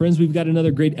Friends, we've got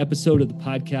another great episode of the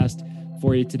podcast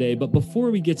for you today. But before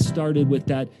we get started with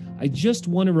that, I just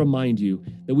want to remind you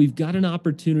that we've got an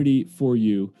opportunity for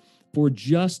you for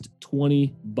just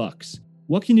 $20.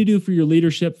 What can you do for your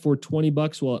leadership for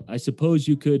 $20? Well, I suppose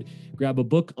you could grab a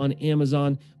book on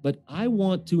Amazon, but I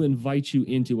want to invite you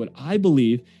into what I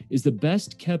believe is the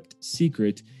best kept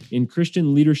secret in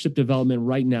Christian leadership development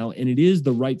right now, and it is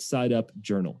the Right Side Up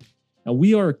Journal. Now,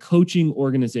 we are a coaching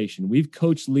organization. We've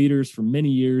coached leaders for many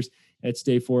years at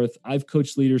Stay Forth. I've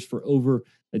coached leaders for over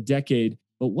a decade.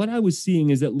 But what I was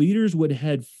seeing is that leaders would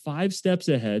head 5 steps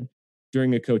ahead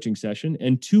during a coaching session,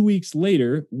 and 2 weeks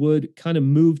later would kind of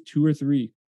move 2 or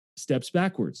 3 steps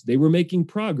backwards. They were making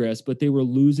progress, but they were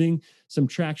losing some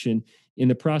traction in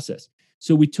the process.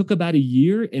 So we took about a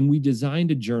year and we designed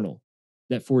a journal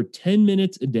that for 10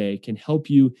 minutes a day can help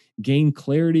you gain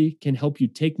clarity, can help you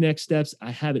take next steps.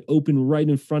 I have it open right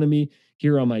in front of me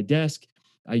here on my desk.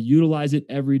 I utilize it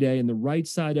every day. And the Right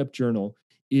Side Up Journal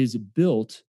is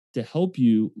built to help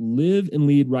you live and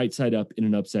lead right side up in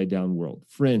an upside down world.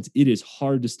 Friends, it is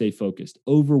hard to stay focused.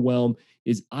 Overwhelm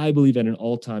is, I believe, at an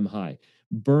all-time high.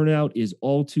 Burnout is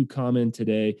all too common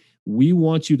today. We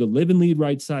want you to live and lead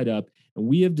right side up, and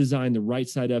we have designed the Right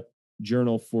Side Up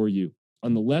Journal for you.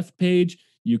 On the left page,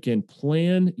 you can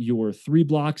plan your 3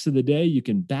 blocks of the day. You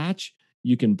can batch,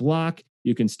 you can block,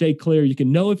 you can stay clear. You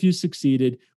can know if you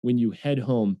succeeded when you head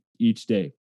home each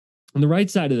day. On the right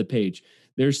side of the page,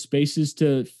 there's spaces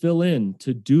to fill in,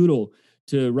 to doodle,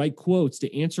 to write quotes,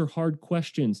 to answer hard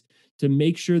questions, to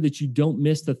make sure that you don't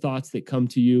miss the thoughts that come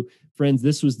to you. Friends,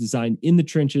 this was designed in the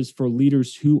trenches for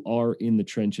leaders who are in the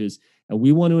trenches. And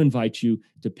we want to invite you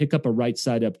to pick up a Right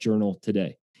Side Up Journal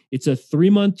today. It's a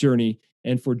 3-month journey.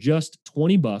 And for just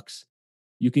 $20,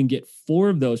 you can get 4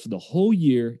 of those for the whole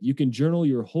year. You can journal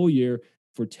your whole year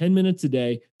for 10 minutes a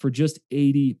day for just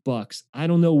 $80. I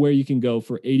don't know where you can go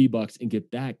for $80 and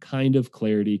get that kind of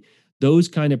clarity, those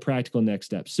kind of practical next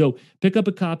steps. So pick up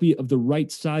a copy of the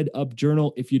Right Side Up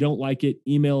Journal. If you don't like it,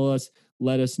 email us,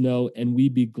 let us know, and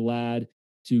we'd be glad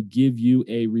to give you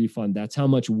a refund. That's how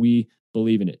much we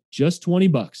believe in it. Just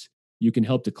 $20. You can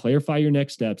help to clarify your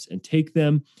next steps and take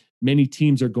them. Many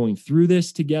teams are going through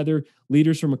this together.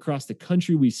 Leaders from across the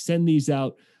country, we send these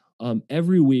out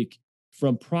every week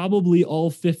from probably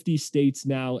all 50 states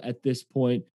now at this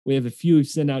point. We have a few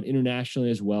sent out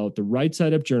internationally as well. The Right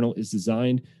Side Up Journal is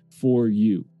designed for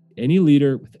you. Any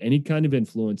leader with any kind of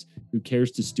influence who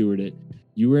cares to steward it,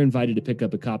 you are invited to pick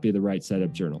up a copy of the Right Side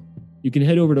Up Journal. You can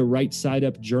head over to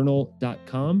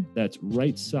rightsideupjournal.com. That's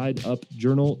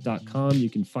rightsideupjournal.com. You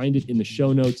can find it in the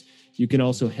show notes. You can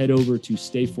also head over to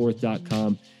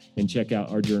stayforth.com and check out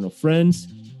our journal. Friends,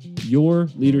 your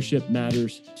leadership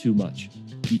matters too much.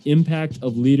 The impact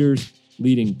of leaders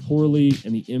leading poorly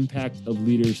and the impact of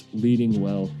leaders leading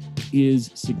well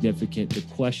is significant. The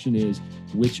question is,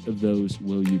 which of those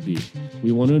will you be?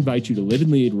 We want to invite you to live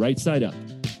and lead right side up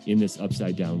in this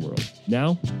upside down world.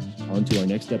 Now, on to our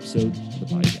next episode of the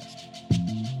podcast.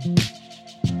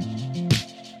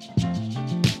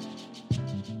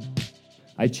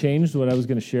 I changed what I was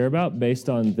going to share about based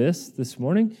on this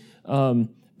morning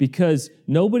because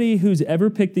nobody who's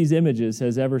ever picked these images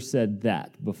has ever said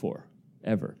that before,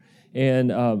 ever.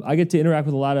 And I get to interact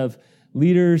with a lot of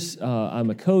leaders. I'm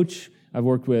a coach. I've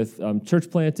worked with church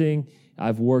planting.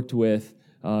 I've worked with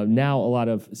now a lot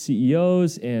of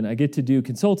CEOs, and I get to do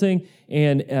consulting.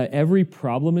 And every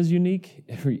problem is unique.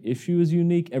 Every issue is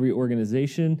unique. Every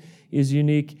organization is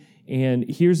unique. And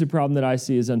here's the problem that I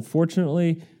see is,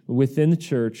 unfortunately, within the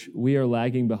church, we are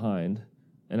lagging behind,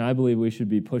 and I believe we should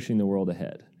be pushing the world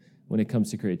ahead when it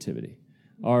comes to creativity.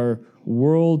 Our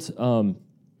world,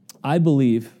 I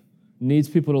believe, needs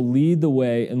people to lead the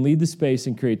way and lead the space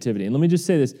in creativity. And let me just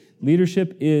say this,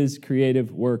 leadership is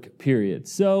creative work, period.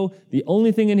 So the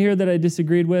only thing in here that I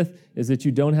disagreed with is that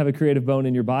you don't have a creative bone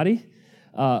in your body.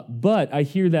 But I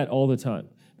hear that all the time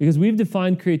because we've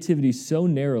defined creativity so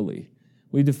narrowly.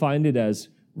 We've defined it as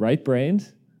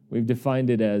right-brained. We've defined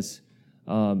it as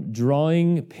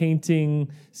drawing,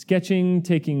 painting, sketching,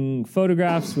 taking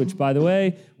photographs, which, by the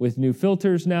way, with new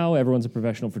filters now, everyone's a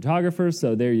professional photographer,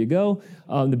 so there you go.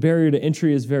 The barrier to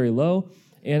entry is very low.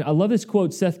 And I love this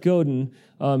quote, Seth Godin.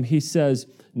 He says,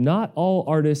 "Not all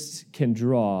artists can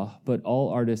draw, but all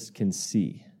artists can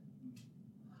see."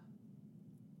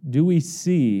 Do we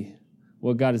see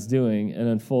what God is doing and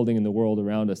unfolding in the world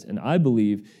around us? And I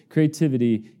believe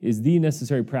creativity is the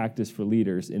necessary practice for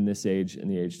leaders in this age and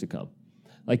the age to come.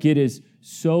 Like, it is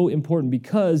so important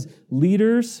because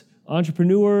leaders,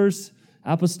 entrepreneurs,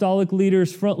 apostolic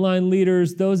leaders, frontline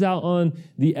leaders, those out on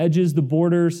the edges, the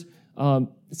borders,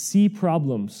 see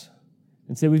problems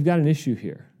and say, we've got an issue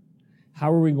here.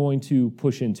 how are we going to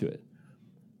push into it?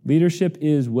 Leadership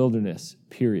is wilderness,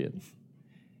 period.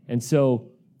 And so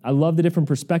I love the different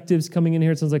perspectives coming in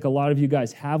here. It sounds like a lot of you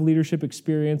guys have leadership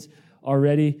experience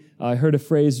already. I heard a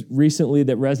phrase recently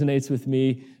that resonates with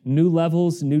me: new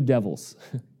levels, new devils.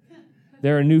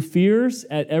 There are new fears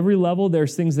at every level.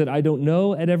 There's things that I don't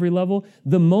know at every level.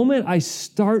 The moment I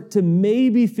start to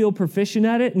maybe feel proficient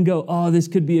at it and go, oh, this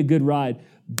could be a good ride,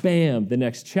 bam, the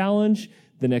next challenge,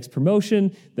 the next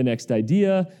promotion, the next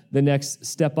idea, the next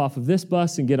step off of this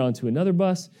bus and get onto another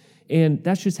bus. And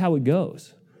that's just how it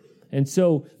goes. And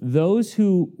so those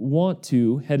who want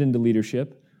to head into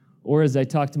leadership, or as I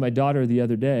talked to my daughter the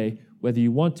other day, whether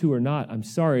you want to or not, I'm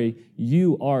sorry,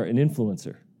 you are an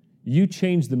influencer. You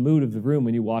change the mood of the room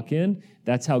when you walk in.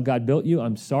 That's how God built you.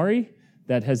 I'm sorry.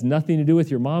 That has nothing to do with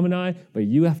your mom and I, but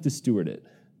you have to steward it.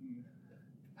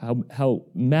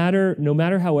 No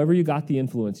matter however you got the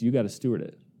influence, you got to steward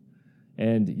it.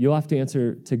 And you'll have to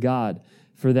answer to God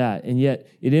for that. And yet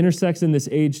it intersects in this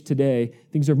age today.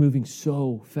 Things are moving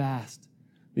so fast.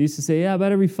 They used to say, yeah,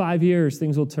 about every 5 years,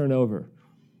 things will turn over.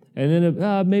 And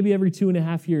then maybe every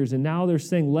 2.5 years. And now they're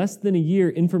saying less than a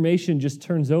year, information just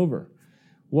turns over.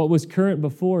 What was current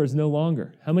before is no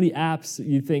longer. How many apps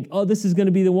you think, oh, this is going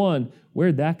to be the one?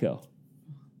 Where'd that go?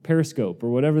 Periscope or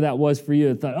whatever that was for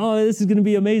you. I thought, oh, this is going to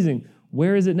be amazing.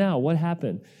 Where is it now? What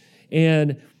happened?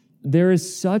 And there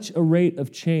is such a rate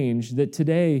of change that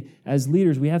today, as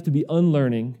leaders, we have to be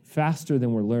unlearning faster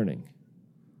than we're learning.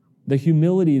 The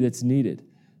humility that's needed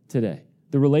today.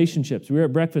 The relationships. We were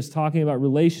at breakfast talking about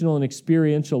relational and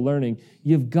experiential learning.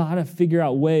 You've got to figure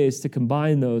out ways to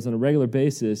combine those on a regular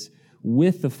basis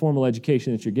with the formal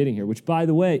education that you're getting here, which, by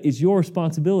the way, is your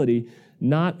responsibility,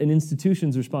 not an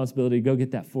institution's responsibility to go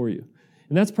get that for you.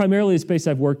 And that's primarily a space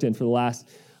I've worked in for the last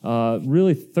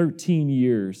really 13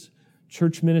 years.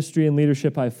 Church ministry and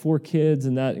leadership. I have 4 kids,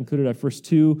 and that included our first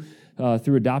 2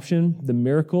 through adoption, the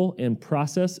miracle and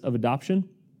process of adoption.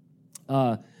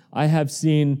 I have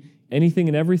seen anything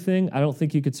and everything. I don't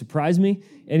think you could surprise me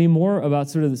anymore about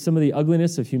sort of some of the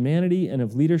ugliness of humanity and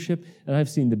of leadership, and I've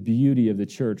seen the beauty of the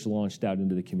church launched out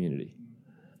into the community.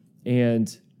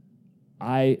 And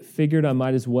I figured I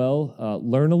might as well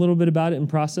learn a little bit about it in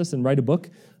process and write a book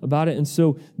about it. And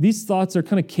so these thoughts are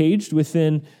kind of caged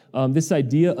within this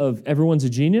idea of everyone's a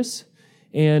genius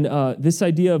and this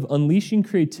idea of unleashing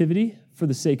creativity for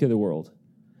the sake of the world.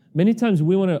 Many times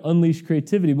we want to unleash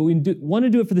creativity, but we want to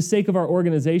do it for the sake of our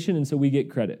organization, and so we get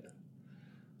credit.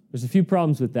 There's a few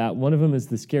problems with that. One of them is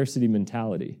the scarcity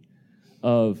mentality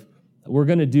of we're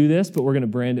going to do this, but we're going to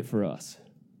brand it for us.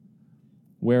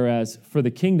 Whereas for the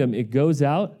kingdom, it goes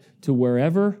out to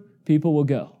wherever people will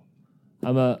go.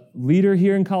 I'm a leader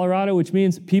here in Colorado, which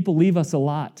means people leave us a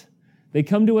lot. They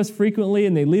come to us frequently,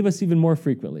 and they leave us even more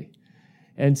frequently.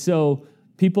 And so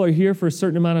people are here for a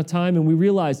certain amount of time, and we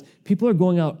realize people are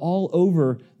going out all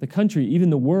over the country, even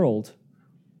the world,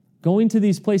 going to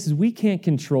these places. We can't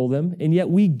control them, and yet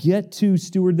we get to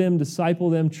steward them, disciple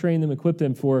them, train them, equip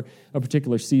them for a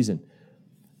particular season.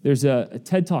 There's a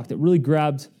TED Talk that really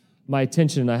grabbed my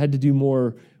attention, and I had to do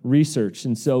more research.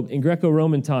 And so in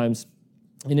Greco-Roman times,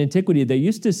 in antiquity, they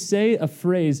used to say a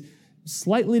phrase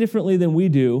slightly differently than we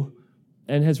do,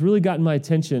 and has really gotten my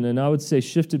attention, and I would say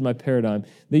shifted my paradigm.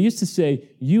 They used to say,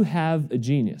 you have a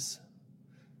genius,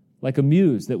 like a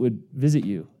muse that would visit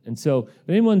you. And so, would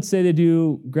anyone say they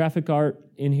do graphic art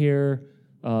in here,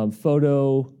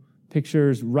 photo,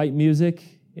 pictures, write music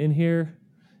in here?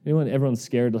 Anyone? Everyone's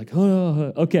scared, like,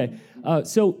 oh, okay.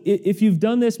 So if you've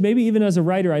done this, maybe even as a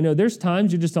writer, I know there's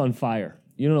times you're just on fire.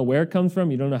 You don't know where it comes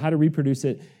from. You don't know how to reproduce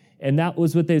it. And that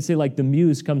was what they'd say, like the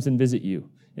muse comes and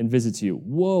visits you.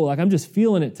 Whoa, like I'm just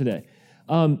feeling it today.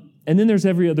 And then there's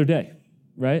every other day,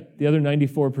 right? The other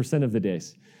 94% of the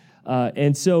days.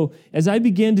 And so as I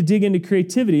began to dig into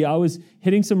creativity, I was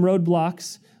hitting some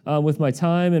roadblocks with my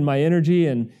time and my energy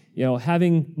and,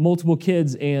 having multiple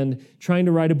kids and trying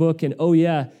to write a book and,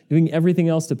 doing everything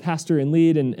else to pastor and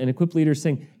lead and equip leaders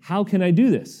saying, how can I do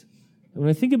this? And when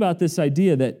I think about this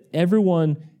idea that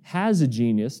everyone has a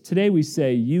genius, today we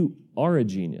say you are a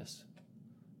genius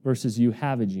versus you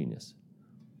have a genius.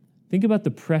 Think about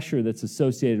the pressure that's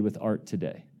associated with art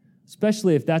today,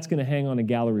 especially if that's going to hang on a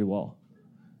gallery wall.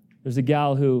 There's a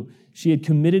gal who she had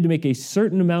committed to make a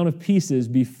certain amount of pieces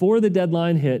before the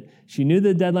deadline hit. She knew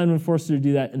the deadline would force her to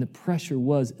do that, and the pressure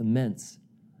was immense.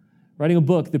 Writing a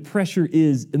book, the pressure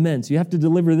is immense. You have to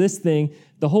deliver this thing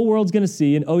the whole world's going to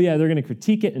see, and they're going to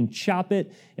critique it and chop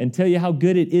it and tell you how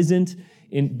good it isn't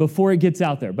before it gets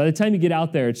out there. By the time you get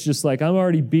out there, it's just like, I'm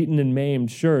already beaten and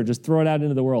maimed. Sure, just throw it out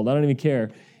into the world. I don't even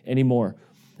care anymore.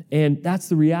 And that's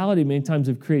the reality many times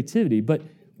of creativity. But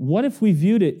what if we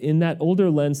viewed it in that older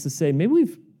lens to say, maybe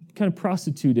we've kind of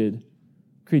prostituted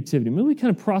creativity. Maybe we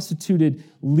kind of prostituted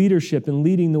leadership and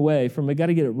leading the way from, I got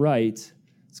to get it right,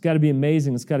 it's got to be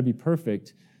amazing, it's got to be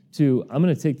perfect, to I'm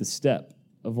going to take the step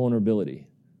of vulnerability,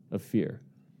 of fear.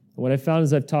 And what I found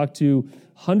is I've talked to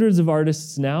hundreds of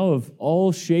artists now of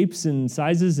all shapes and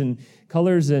sizes and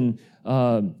colors and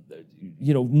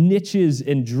niches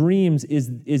and dreams.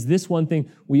 Is this one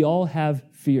thing? We all have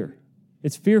fear.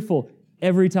 It's fearful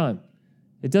every time.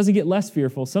 It doesn't get less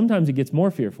fearful. Sometimes it gets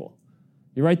more fearful.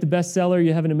 You write the bestseller,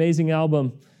 you have an amazing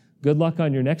album. Good luck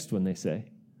on your next one, they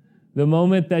say. The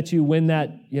moment that you win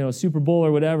that, Super Bowl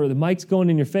or whatever, the mic's going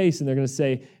in your face and they're going to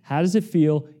say, how does it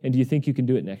feel? And do you think you can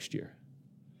do it next year?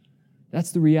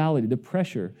 That's the reality, the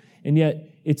pressure. And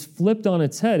yet it's flipped on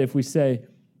its head if we say,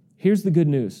 here's the good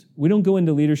news. We don't go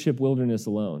into leadership wilderness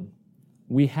alone.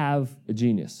 We have a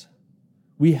genius.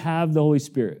 We have the Holy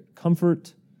Spirit,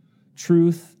 comfort,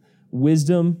 truth,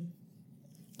 wisdom.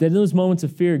 That in those moments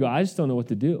of fear, you go, I just don't know what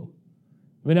to do.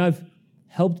 I mean, I've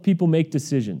helped people make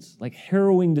decisions, like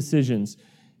harrowing decisions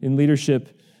in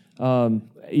leadership,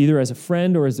 either as a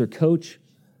friend or as their coach,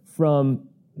 from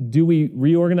do we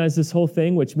reorganize this whole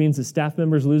thing, which means the staff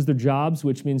members lose their jobs,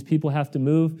 which means people have to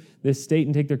move this state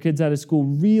and take their kids out of school,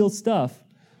 real stuff,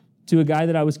 to a guy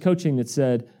that I was coaching that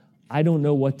said, I don't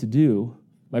know what to do.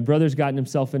 My brother's gotten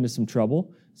himself into some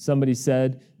trouble. Somebody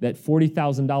said that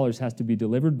 $40,000 has to be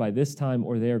delivered by this time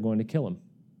or they are going to kill him.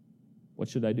 What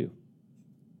should I do?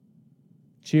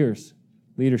 Cheers.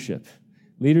 Leadership.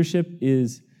 Leadership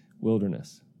is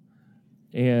wilderness.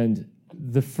 And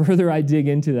the further I dig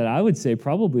into that, I would say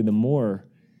probably the more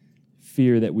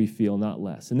fear that we feel, not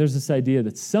less. And there's this idea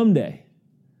that someday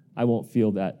I won't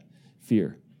feel that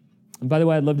fear. And by the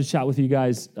way, I'd love to chat with you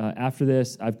guys after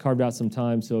this. I've carved out some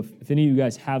time, so if any of you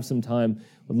guys have some time,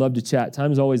 would love to chat.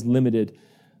 Time is always limited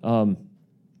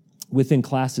within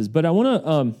classes. But I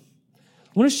want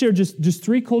to share just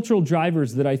three cultural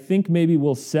drivers that I think maybe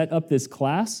will set up this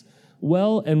class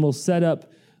well and will set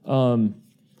up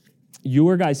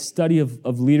your guys' study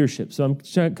of leadership. So I'm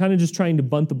kind of just trying to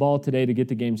bunt the ball today to get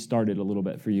the game started a little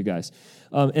bit for you guys.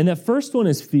 And that first one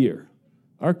is fear.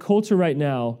 Our culture right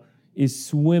now is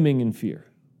swimming in fear.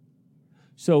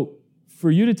 So for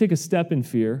you to take a step in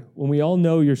fear, when we all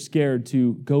know you're scared,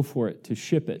 to go for it, to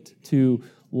ship it, to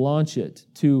launch it,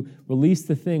 to release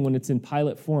the thing when it's in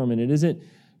pilot form and it isn't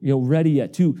ready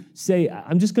yet, to say,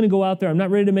 I'm just going to go out there, I'm not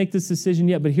ready to make this decision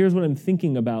yet, but here's what I'm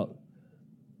thinking about.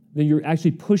 That you're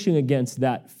actually pushing against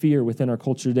that fear within our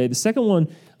culture today. The second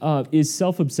one is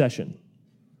self-obsession.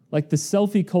 Like the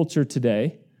selfie culture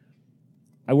today,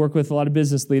 I work with a lot of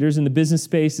business leaders. In the business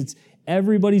space, it's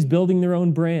everybody's building their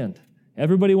own brand.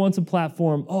 Everybody wants a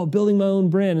platform. Oh, building my own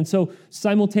brand. And so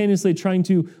simultaneously trying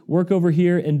to work over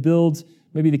here and build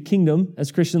maybe the kingdom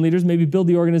as Christian leaders, maybe build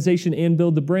the organization and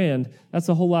build the brand. That's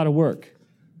a whole lot of work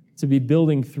to be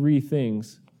building three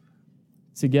things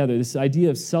together. This idea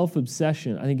of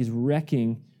self-obsession, I think, is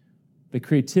wrecking the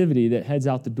creativity that heads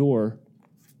out the door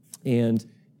and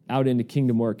out into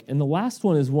kingdom work. And the last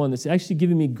one is one that's actually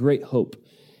giving me great hope.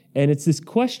 And it's this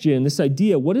question, this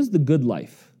idea, what is the good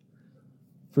life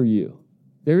for you?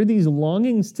 There are these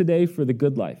longings today for the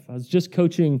good life. I was just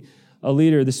coaching a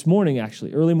leader this morning,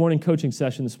 actually, early morning coaching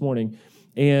session this morning,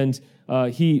 and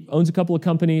he owns a couple of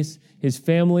companies. His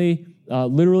family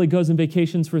literally goes on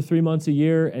vacations for 3 months a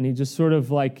year, and he just sort of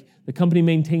like, the company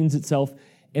maintains itself.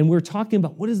 And we're talking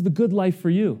about, what is the good life for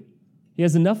you? He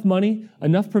has enough money,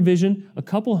 enough provision, a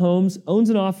couple homes, owns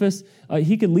an office.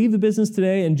 He could leave the business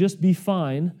today and just be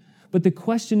fine. But the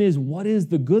question is, what is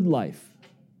the good life?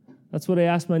 That's what I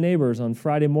asked my neighbors on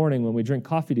Friday morning when we drink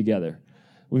coffee together.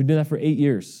 We've done that for 8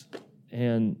 years.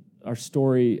 And our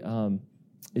story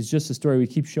is just a story. We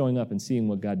keep showing up and seeing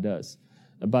what God does.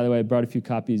 And by the way, I brought a few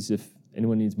copies. If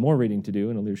anyone needs more reading to do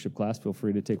in a leadership class, feel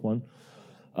free to take one.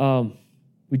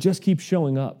 We just keep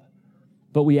showing up.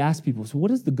 But we ask people, so what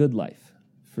is the good life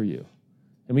for you?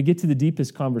 And we get to the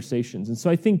deepest conversations. And so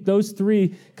I think those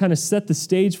three kind of set the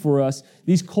stage for us.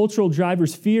 These cultural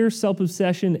drivers, fear,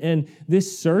 self-obsession, and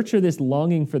this search or this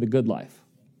longing for the good life.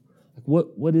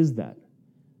 What is that?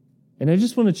 And I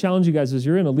just want to challenge you guys as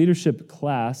you're in a leadership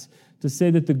class to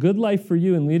say that the good life for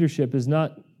you in leadership is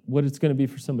not what it's going to be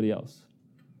for somebody else.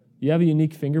 You have a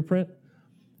unique fingerprint.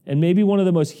 And maybe one of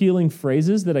the most healing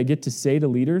phrases that I get to say to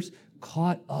leaders,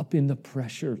 caught up in the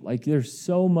pressure. Like there's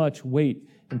so much weight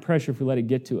and pressure if we let it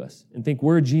get to us and think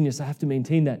we're a genius. I have to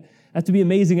maintain that. I have to be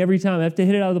amazing every time. I have to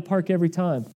hit it out of the park every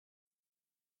time.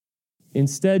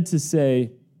 Instead to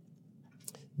say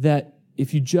that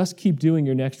if you just keep doing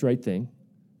your next right thing,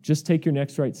 just take your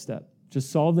next right step,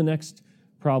 just solve the next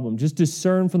problem. Just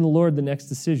discern from the Lord the next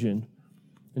decision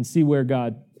and see where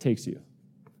God takes you.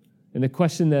 And the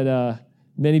question that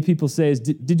many people say is,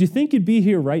 did you think you'd be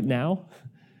here right now?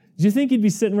 Did you think you'd be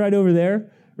sitting right over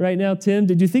there right now, Tim?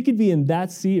 Did you think you'd be in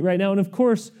that seat right now? And of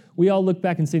course, we all look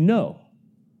back and say, no.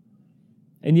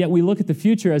 And yet we look at the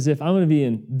future as if I'm going to be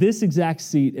in this exact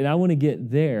seat and I want to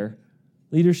get there.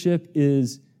 Leadership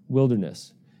is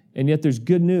wilderness. And yet there's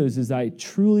good news is I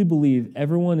truly believe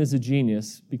everyone is a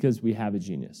genius because we have a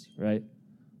genius, right?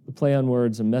 The play on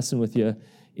words, I'm messing with you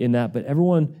in that, but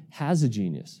everyone has a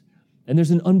genius. And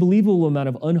there's an unbelievable amount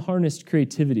of unharnessed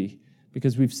creativity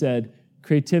because we've said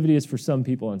creativity is for some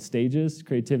people on stages,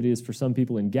 creativity is for some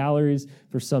people in galleries,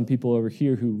 for some people over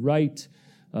here who write,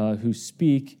 who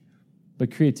speak, but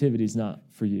creativity is not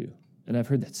for you. And I've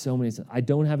heard that so many times. I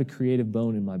don't have a creative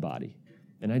bone in my body,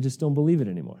 and I just don't believe it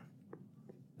anymore.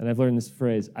 And I've learned this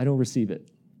phrase, I don't receive it,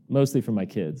 mostly from my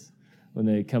kids when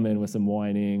they come in with some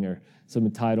whining or some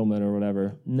entitlement or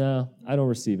whatever. No, I don't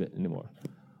receive it anymore.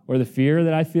 Or the fear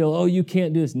that I feel, oh, you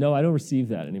can't do this. No, I don't receive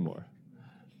that anymore.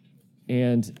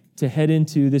 And to head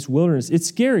into this wilderness, it's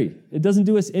scary. It doesn't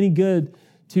do us any good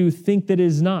to think that it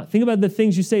is not. Think about the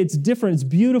things you say. It's different. It's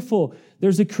beautiful.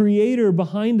 There's a creator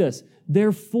behind us.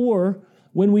 Therefore,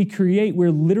 when we create,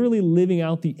 we're literally living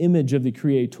out the image of the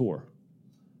creator.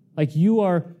 Like you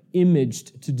are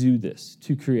imaged to do this,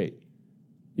 to create.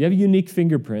 You have a unique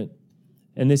fingerprint,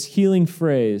 and this healing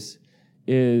phrase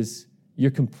is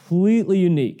you're completely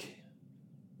unique.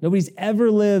 Nobody's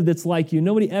ever lived that's like you.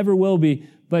 Nobody ever will be.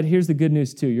 But here's the good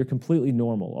news too. You're completely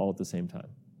normal all at the same time.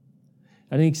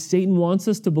 I think Satan wants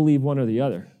us to believe one or the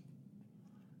other.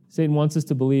 Satan wants us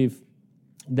to believe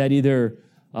that either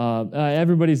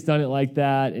everybody's done it like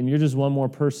that and you're just one more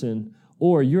person,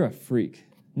 or you're a freak.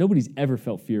 Nobody's ever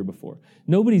felt fear before.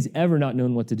 Nobody's ever not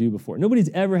known what to do before. Nobody's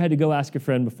ever had to go ask a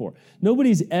friend before.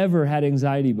 Nobody's ever had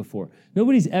anxiety before.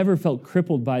 Nobody's ever felt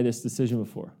crippled by this decision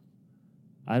before.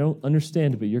 I don't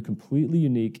understand it, but you're completely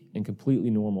unique and completely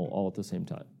normal all at the same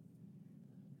time.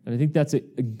 And I think that's a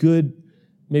good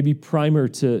maybe primer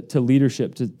to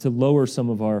leadership, to lower some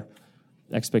of our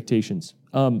expectations.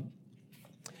 I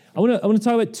want to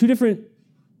talk about two different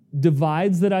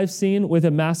divides that I've seen with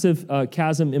a massive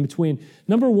chasm in between.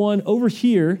 Number one, over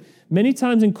here, many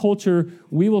times in culture,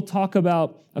 we will talk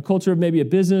about a culture of maybe a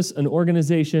business, an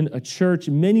organization, a church.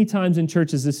 Many times in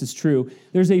churches, this is true.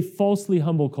 There's a falsely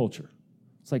humble culture.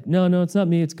 It's like, no, it's not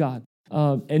me, it's God.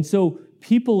 And so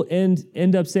people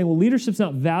end up saying, well, leadership's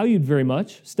not valued very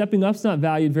much. Stepping up's not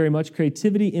valued very much.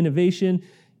 Creativity, innovation,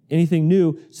 anything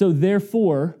new. So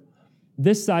therefore,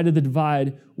 this side of the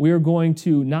divide, we are going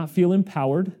to not feel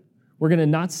empowered. We're going to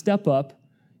not step up,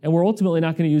 and we're ultimately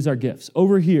not going to use our gifts.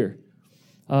 Over here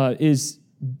is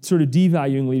sort of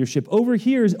devaluing leadership. Over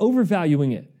here is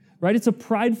overvaluing it, right? It's a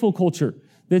prideful culture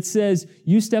that says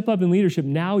you step up in leadership,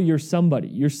 now you're somebody,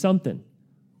 you're something.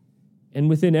 And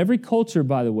within every culture,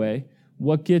 by the way,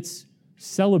 what gets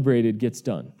celebrated gets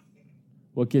done.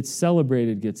 What gets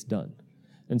celebrated gets done.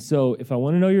 And so if I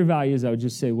want to know your values, I would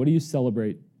just say, what do you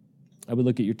celebrate? I would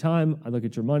look at your time, I look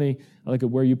at your money, I look at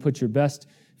where you put your best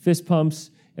fist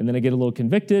pumps, and then I get a little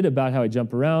convicted about how I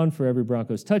jump around for every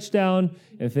Broncos touchdown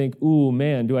and think, ooh,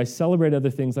 man, do I celebrate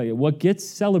other things like it? What gets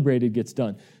celebrated gets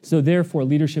done. So therefore,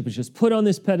 leadership is just put on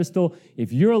this pedestal.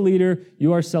 If you're a leader,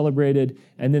 you are celebrated,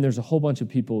 and then there's a whole bunch of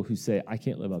people who say, I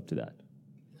can't live up to that.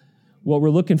 What we're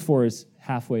looking for is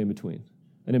halfway in between,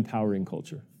 an empowering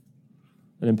culture.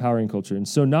 An empowering culture. And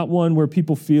so not one where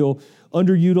people feel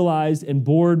underutilized and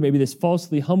bored, maybe this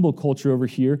falsely humble culture over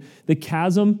here. The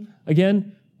chasm,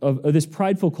 again, of this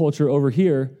prideful culture over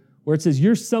here, where it says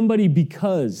you're somebody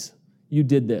because you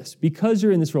did this, because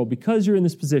you're in this role, because you're in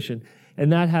this position.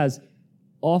 And that has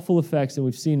awful effects, and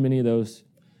we've seen many of those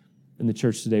in the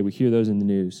church today. We hear those in the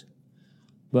news.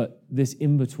 But this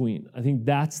in-between, I think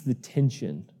that's the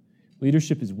tension.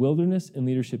 Leadership is wilderness, and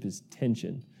leadership is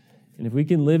tension. And if we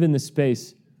can live in the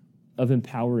space of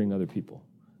empowering other people,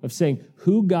 of saying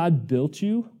who God built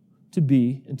you to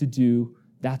be and to do,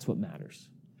 that's what matters.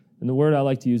 And the word I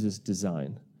like to use is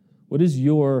design. What is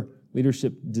your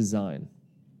leadership design?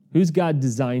 Who's God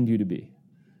designed you to be?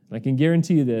 And I can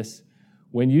guarantee you this,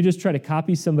 when you just try to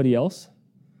copy somebody else,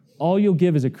 all you'll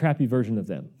give is a crappy version of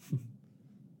them.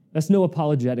 That's no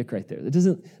apologetic right there.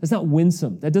 That's not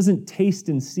winsome. That doesn't taste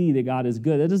and see that God is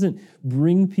good. That doesn't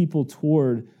bring people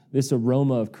toward this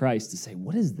aroma of Christ to say,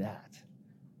 what is that?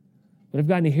 But I've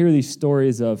gotten to hear these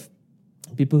stories of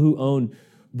people who own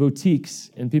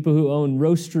boutiques and people who own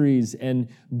roasteries and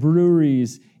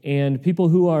breweries and people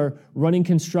who are running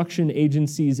construction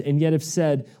agencies and yet have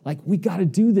said, like, we got to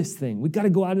do this thing. We got to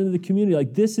go out into the community.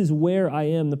 Like, this is where I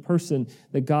am, the person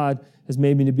that God has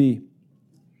made me to be.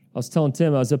 I was telling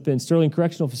Tim, I was up in Sterling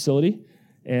Correctional Facility,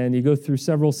 and you go through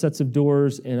several sets of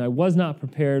doors, and I was not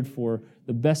prepared for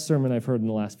the best sermon I've heard in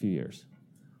the last few years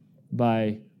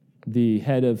by the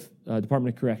head of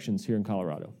Department of Corrections here in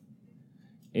Colorado.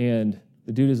 And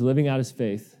the dude is living out his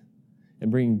faith and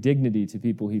bringing dignity to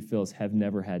people he feels have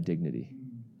never had dignity.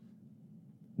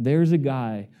 There's a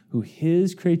guy who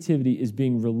his creativity is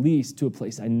being released to a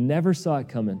place I never saw it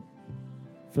coming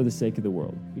for the sake of the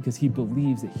world, because he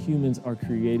believes that humans are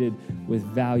created with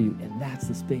value, and that's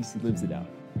the space he lives it out.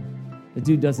 The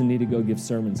dude doesn't need to go give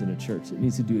sermons in a church. It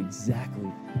needs to do exactly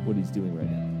what he's doing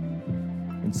right now.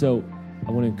 And so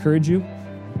I want to encourage you,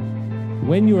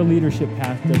 when your leadership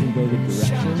path doesn't go the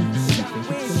direction that you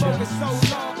think it's going to go,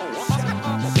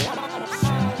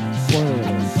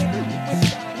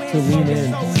 to lean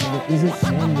in, there isn't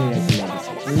one way I can live this.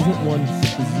 There isn't one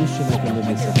position I can live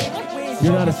this out.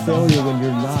 You're not a failure when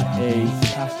you're not a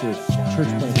pastor, church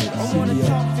planter, CEO.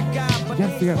 You got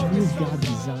to figure out who has God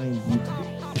designed you to be.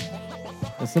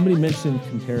 Now, somebody mentioned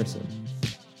comparison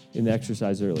in the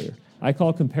exercise earlier. I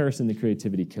call comparison the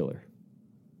creativity killer.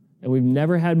 And we've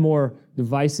never had more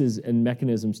devices and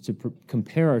mechanisms to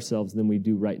compare ourselves than we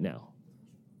do right now.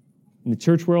 In the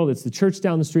church world, it's the church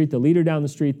down the street, the leader down the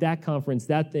street, that conference,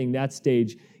 that thing, that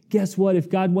stage. Guess what? If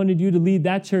God wanted you to lead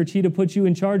that church, he'd have put you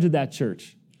in charge of that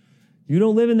church. You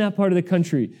don't live in that part of the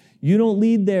country. You don't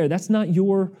lead there. That's not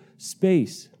your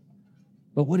space.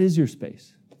 But what is your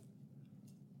space?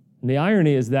 And the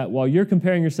irony is that while you're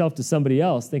comparing yourself to somebody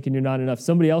else, thinking you're not enough,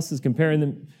 somebody else is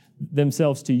comparing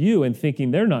themselves to you and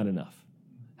thinking they're not enough.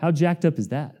 How jacked up is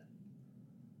that?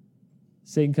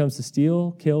 Satan comes to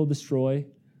steal, kill, destroy,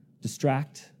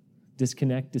 distract,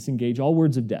 disconnect, disengage, all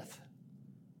words of death.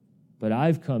 But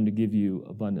I've come to give you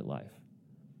abundant life.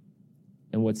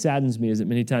 And what saddens me is that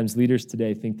many times leaders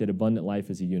today think that abundant life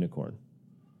is a unicorn.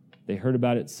 They heard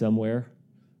about it somewhere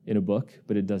in a book,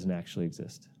 but it doesn't actually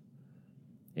exist.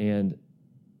 And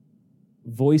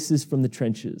voices from the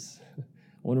trenches, I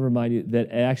want to remind you that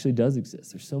it actually does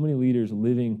exist. There's so many leaders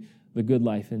living the good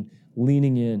life and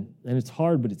leaning in. And it's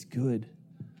hard, but it's good.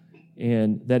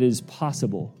 And that is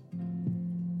possible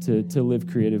to live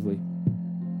creatively.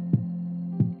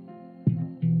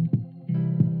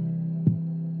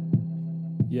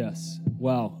 Yes.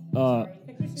 Wow.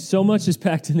 So much is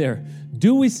packed in there.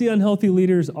 Do we see unhealthy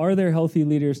leaders? Are there healthy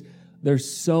leaders?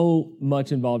 There's so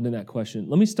much involved in that question.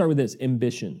 Let me start with this,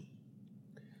 ambition.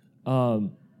 I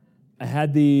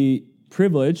had the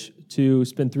privilege to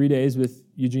spend 3 days with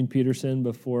Eugene Peterson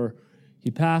before he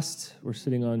passed. We're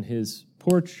sitting on his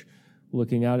porch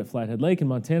looking out at Flathead Lake in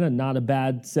Montana. Not a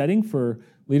bad setting for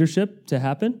leadership to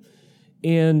happen.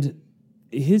 And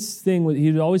his thing,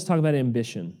 he would always talk about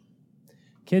ambition.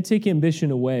 Can't take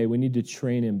ambition away. We need to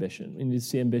train ambition. We need to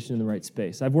see ambition in the right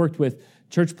space. I've worked with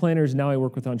church planners. Now I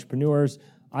work with entrepreneurs.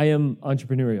 I am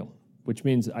entrepreneurial, which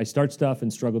means I start stuff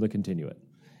and struggle to continue it.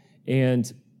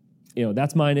 And,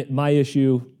 that's my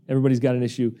issue. Everybody's got an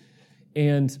issue.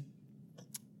 And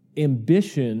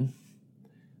ambition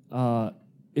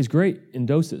is great in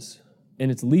doses, and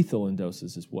it's lethal in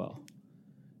doses as well.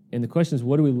 And the question is,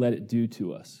 what do we let it do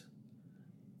to us?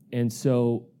 And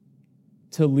so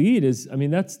to lead is,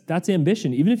 that's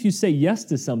ambition. Even if you say yes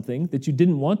to something that you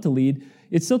didn't want to lead,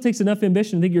 it still takes enough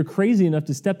ambition to think you're crazy enough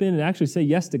to step in and actually say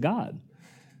yes to God.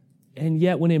 And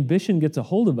yet when ambition gets a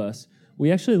hold of us,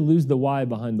 we actually lose the why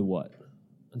behind the what.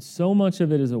 And so much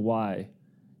of it is a why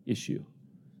issue.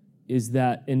 Is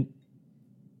that, and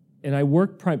I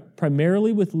work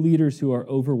primarily with leaders who are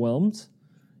overwhelmed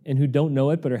and who don't know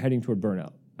it but are heading toward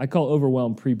burnout. I call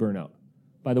overwhelm pre-burnout.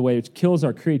 By the way, it kills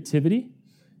our creativity,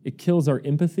 it kills our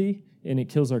empathy, and it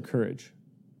kills our courage.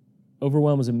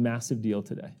 Overwhelm is a massive deal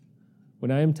today.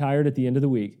 When I am tired at the end of the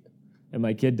week and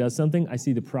my kid does something, I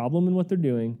see the problem in what they're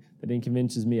doing that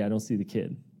inconveniences me. I don't see the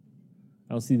kid.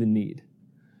 I don't see the need.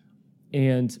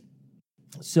 And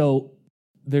so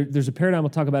there's a paradigm I'll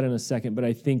talk about in a second, but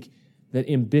I think that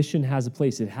ambition has a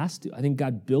place. It has to. I think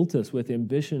God built us with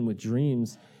ambition, with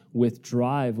dreams, with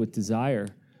drive, with desire.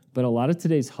 But a lot of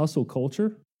today's hustle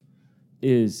culture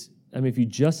is, if you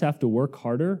just have to work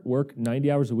harder, work 90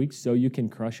 hours a week so you can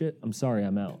crush it, I'm sorry,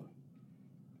 I'm out.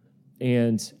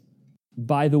 And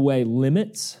by the way,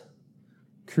 limits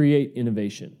create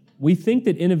innovation. We think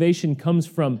that innovation comes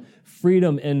from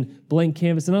freedom and blank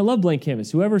canvas, and I love blank canvas.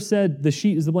 Whoever said the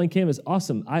sheet is the blank canvas,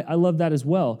 awesome. I love that as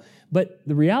well. But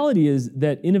the reality is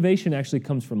that innovation actually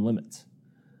comes from limits.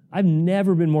 I've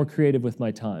never been more creative with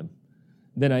my time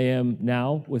than I am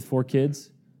now with 4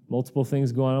 kids, multiple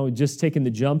things going on. We've just taken the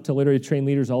jump to literally train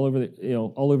leaders all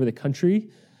over the country.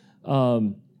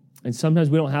 And sometimes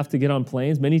we don't have to get on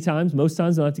planes. Most times,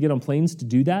 we don't have to get on planes to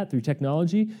do that through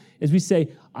technology. As we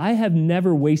say, I have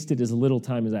never wasted as little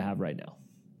time as I have right now.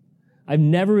 I've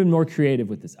never been more creative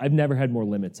with this. I've never had more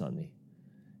limits on me.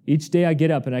 Each day I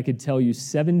get up and I could tell you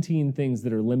 17 things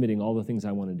that are limiting all the things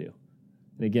I want to do.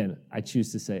 And again, I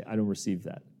choose to say, I don't receive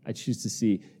that. I choose to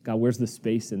see, God, where's the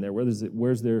space in there?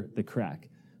 Where's there the crack?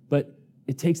 But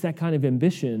it takes that kind of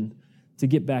ambition to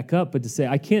get back up, but to say,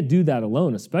 I can't do that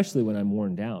alone, especially when I'm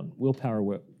worn down.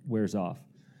 Willpower wears off.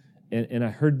 And I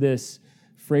heard this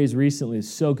phrase recently, it's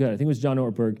so good. I think it was John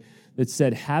Ortberg that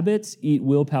said, habits eat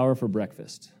willpower for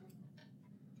breakfast.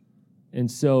 And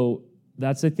so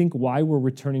that's, I think, why we're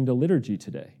returning to liturgy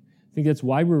today. I think that's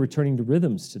why we're returning to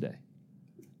rhythms today.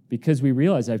 Because we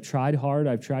realize I've tried hard,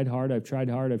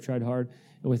 and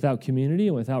without community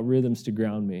and without rhythms to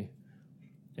ground me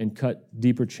and cut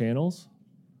deeper channels,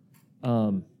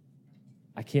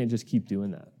 I can't just keep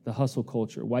doing that. The hustle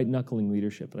culture, white-knuckling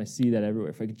leadership, and I see that everywhere.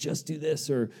 If I could just do this,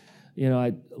 or,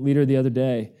 a leader the other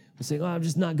day was saying, I'm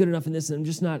just not good enough in this, and I'm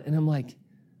just not, and I'm like,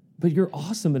 but you're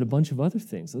awesome at a bunch of other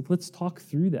things. Let's talk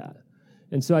through that.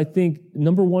 And so I think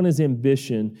number 1 is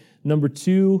ambition. Number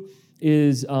 2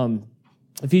 is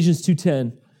Ephesians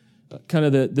 2:10, kind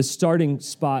of the starting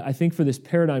spot, I think, for this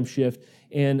paradigm shift.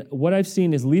 And what I've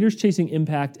seen is leaders chasing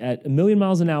impact at 1,000,000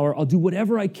 miles an hour. I'll do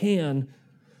whatever I can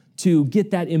to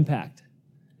get that impact.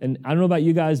 And I don't know about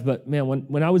you guys, but man,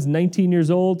 when I was 19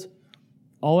 years old,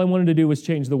 all I wanted to do was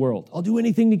change the world. I'll do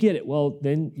anything to get it. Well,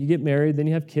 then you get married, then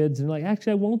you have kids, and you're like,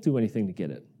 actually, I won't do anything to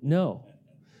get it. No.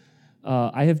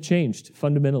 I have changed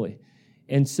fundamentally.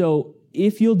 And so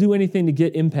if you'll do anything to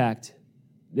get impact,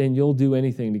 then you'll do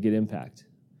anything to get impact.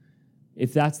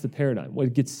 If that's the paradigm,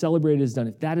 what gets celebrated is done,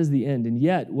 if that is the end. And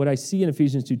yet, what I see in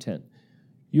Ephesians 2:10,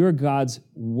 you're God's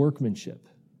workmanship,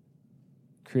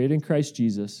 created in Christ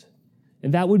Jesus.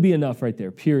 And that would be enough right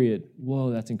there, period.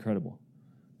 Whoa, that's incredible.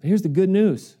 But here's the good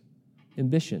news,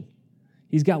 ambition.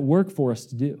 He's got work for us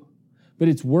to do. But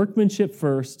it's workmanship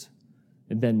first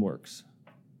and then works.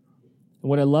 And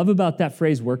what I love about that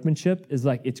phrase, workmanship, is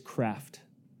like it's craft.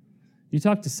 You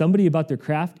talk to somebody about their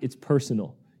craft, it's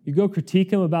personal. You go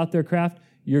critique them about their craft,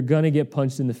 you're going to get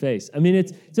punched in the face. I mean,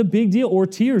 it's a big deal, or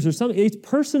tears or something. It's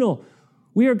personal.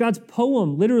 We are God's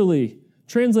poem, literally,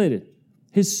 translated.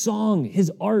 His song,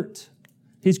 his art,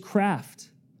 his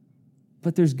craft.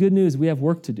 But there's good news, we have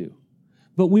work to do.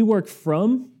 But we work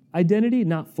from identity,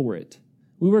 not for it.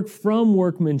 We work from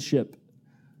workmanship,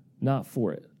 not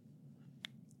for it.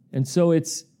 And so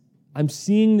I'm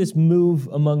seeing this move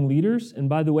among leaders, and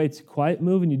by the way, it's a quiet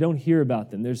move, and you don't hear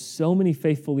about them. There's so many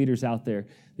faithful leaders out there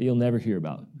that you'll never hear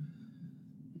about,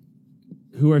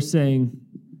 who are saying,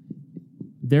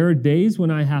 there are days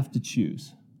when I have to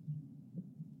choose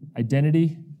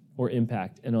identity or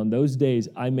impact, and on those days,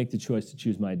 I make the choice to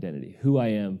choose my identity, who I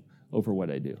am over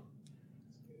what I do.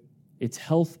 It's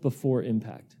health before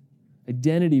impact,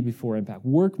 identity before impact,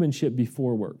 workmanship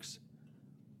before works.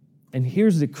 And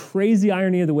here's the crazy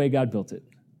irony of the way God built it,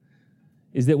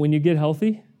 is that when you get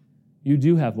healthy, you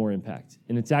do have more impact,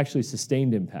 and it's actually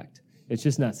sustained impact. It's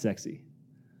just not sexy.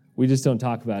 We just don't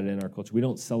talk about it in our culture. We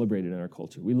don't celebrate it in our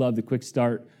culture. We love the quick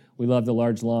start. We love the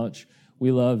large launch. We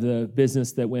love the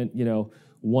business that went,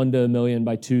 1 to 1 million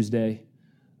by Tuesday.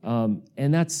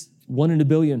 And that's 1 in a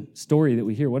billion story that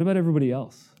we hear. What about everybody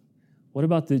else? What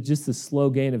about just the slow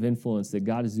gain of influence that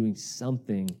God is doing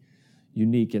something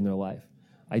unique in their life?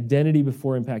 Identity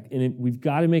before impact. And we've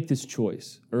got to make this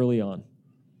choice early on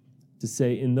to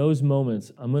say, in those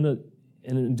moments, I'm going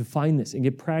to define this and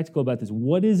get practical about this.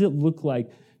 What does it look like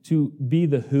to be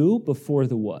the who before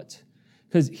the what?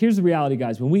 Because here's the reality,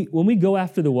 guys. When we go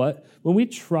after the what, when we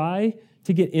try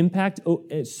to get impact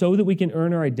so that we can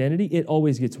earn our identity, it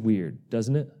always gets weird,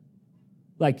 doesn't it?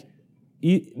 Like,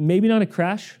 maybe not a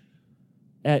crash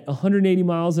at 180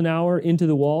 miles an hour into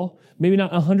the wall, maybe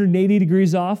not 180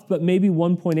 degrees off, but maybe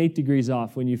 1.8 degrees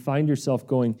off when you find yourself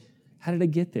going, how did I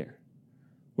get there?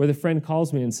 Where the friend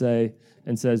calls me and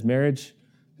says, marriage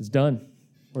is done.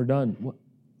 We're done.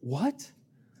 What?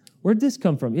 Where'd this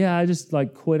come from? Yeah, I just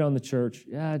quit on the church.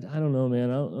 Yeah, I don't know, man.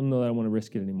 I don't know that I want to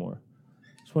risk it anymore.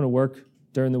 I just want to work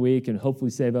during the week and hopefully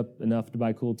save up enough to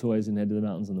buy cool toys and head to the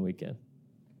mountains on the weekend.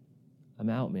 I'm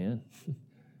out, man.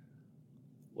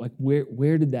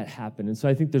 Where did that happen? And so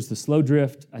I think there's the slow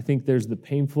drift. I think there's the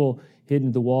painful hitting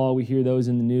at the wall. We hear those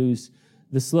in the news.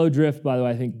 The slow drift, by the way,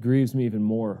 I think grieves me even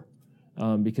more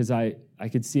because I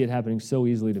could see it happening so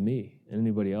easily to me and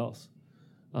anybody else.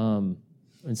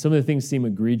 And some of the things seem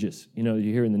egregious. You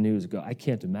hear in the news, go, I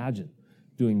can't imagine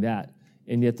doing that.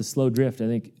 And yet the slow drift, I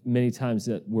think many times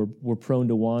that we're prone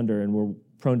to wander, and we're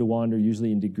prone to wander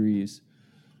usually in degrees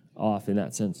off in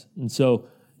that sense. And so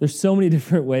there's so many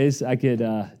different ways I could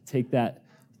take that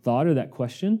thought or that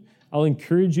question. I'll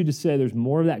encourage you to say there's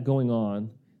more of that going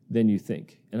on than you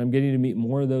think. And I'm getting to meet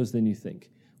more of those than you think.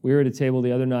 We were at a table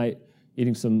the other night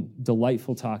eating some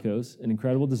delightful tacos and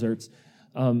incredible desserts,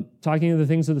 talking of the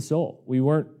things of the soul. We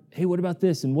weren't, hey, what about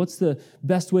this? And what's the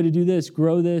best way to do this,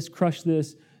 grow this, crush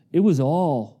this? It was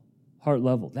all heart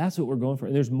level. That's what we're going for.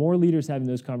 And there's more leaders having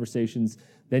those conversations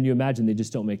than you imagine. They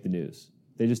just don't make the news.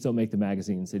 They just don't make the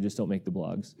magazines. They just don't make the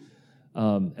blogs.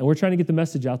 And we're trying to get the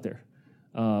message out there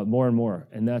more and more.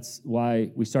 And that's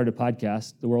why we started a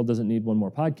podcast. The world doesn't need one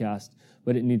more podcast,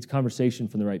 but it needs conversation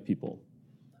from the right people.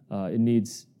 It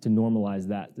needs to normalize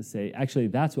that, to say, actually,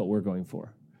 that's what we're going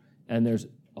for. And there's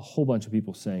a whole bunch of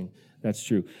people saying that's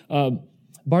true.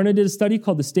 Barna did a study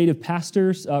called The State of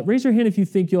Pastors. Raise your hand if you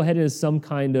think you'll head into some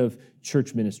kind of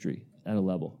church ministry at a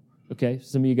level. Okay,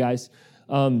 some of you guys.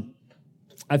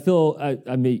 I feel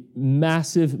I'm a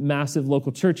massive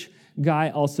local church guy.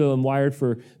 Also, I'm wired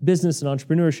for business and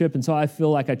entrepreneurship, and so I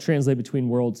feel like I translate between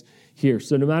worlds here.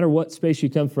 So no matter what space you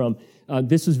come from,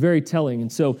 this was very telling.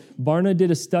 And so Barna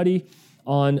did a study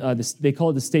on this. They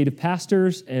call it The State of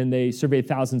Pastors, and they surveyed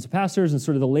thousands of pastors and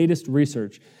sort of the latest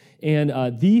research.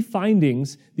 And the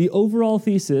findings, the overall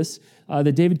thesis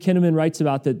that David Kinnaman writes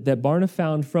about that Barna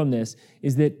found from this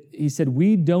is that he said,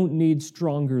 we don't need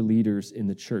stronger leaders in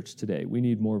the church today. We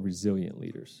need more resilient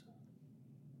leaders.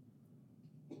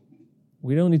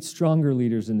 We don't need stronger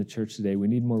leaders in the church today. We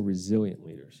need more resilient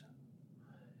leaders.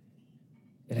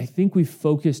 And I think we've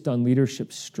focused on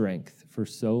leadership strength for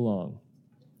so long.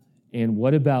 And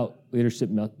what about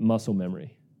leadership muscle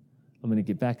memory? I'm going to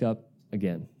get back up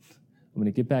again. I'm going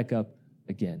to get back up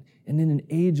again. And in an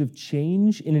age of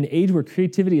change, in an age where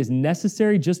creativity is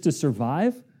necessary just to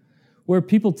survive, where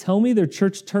people tell me their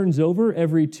church turns over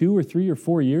every 2 or 3 or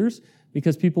 4 years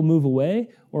because people move away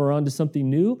or are onto something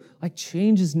new, like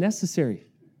change is necessary.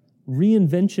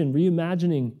 Reinvention,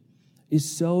 reimagining is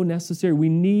so necessary. We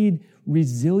need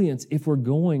resilience if we're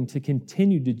going to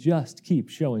continue to just keep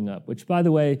showing up, which, by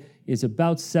the way, is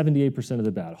about 78% of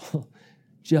the battle.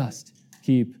 Just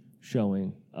keep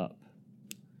showing up.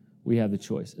 We have the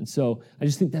choice. And so I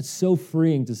just think that's so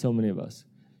freeing to so many of us.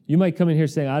 You might come in here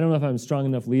saying, I don't know if I'm a strong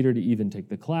enough leader to even take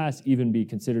the class, even be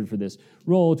considered for this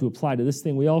role, to apply to this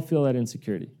thing. We all feel that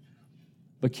insecurity.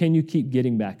 But can you keep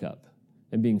getting back up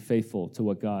and being faithful to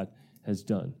what God has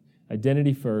done?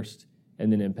 Identity first,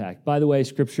 and then impact. By the way,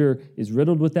 Scripture is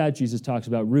riddled with that. Jesus talks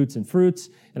about roots and fruits,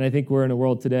 and I think we're in a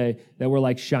world today that we're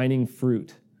like shining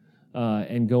fruit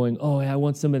and going, oh, I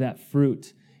want some of that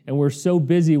fruit. And we're so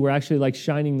busy, we're actually like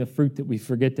shining the fruit that we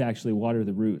forget to actually water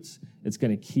the roots. It's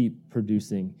going to keep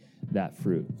producing that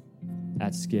fruit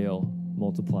at scale,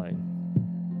 multiplying.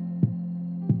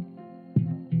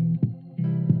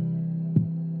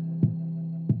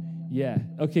 Yeah,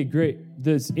 okay, great.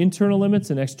 There's internal limits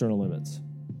and external limits.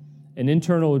 And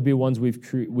internal would be ones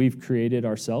we've created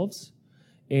ourselves,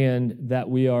 and that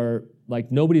we are,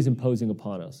 like, nobody's imposing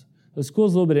upon us. The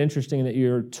school's a little bit interesting in that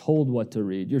you're told what to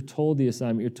read. You're told the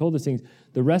assignment. You're told these things.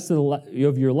 The rest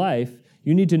of your life,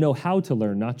 you need to know how to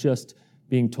learn, not just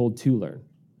being told to learn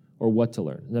or what to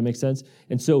learn. Does that make sense?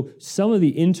 And so some of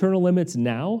the internal limits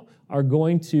now are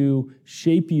going to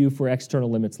shape you for external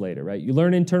limits later, right? You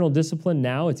learn internal discipline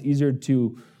now. It's easier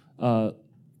to,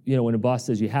 when a boss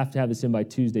says you have to have this in by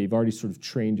Tuesday, you've already sort of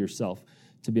trained yourself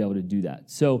to be able to do that.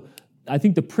 So I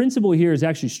think the principle here is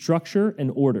actually structure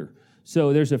and order.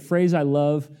 So there's a phrase I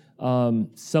love.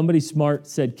 Somebody smart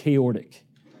said chaotic,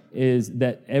 is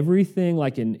that everything,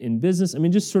 like in business, I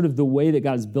mean, just sort of the way that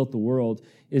God has built the world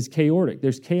is chaotic.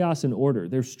 There's chaos and order.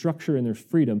 There's structure and there's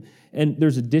freedom. And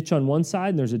there's a ditch on one side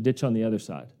and there's a ditch on the other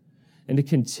side. And to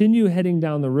continue heading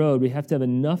down the road, we have to have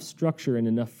enough structure and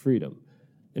enough freedom.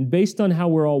 And based on how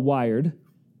we're all wired,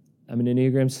 I'm an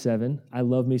Enneagram 7. I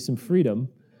love me some freedom.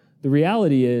 The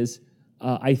reality is,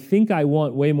 I think I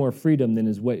want way more freedom than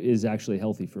is actually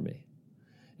healthy for me.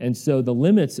 And so the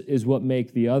limits is what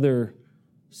make the other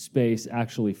space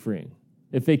actually freeing.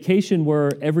 If vacation were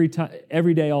every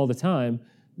day, all the time,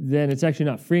 then it's actually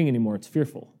not freeing anymore, it's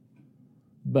fearful.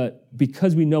 But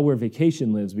because we know where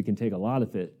vacation lives, we can take a lot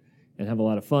of it and have a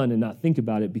lot of fun and not think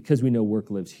about it because we know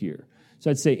work lives here. So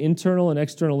I'd say internal and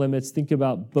external limits, think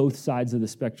about both sides of the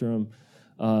spectrum,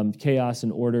 chaos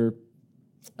and order.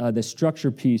 The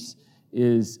structure piece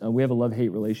is we have a love-hate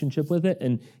relationship with it.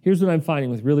 And here's what I'm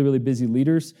finding with really, really busy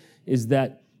leaders is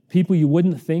that people you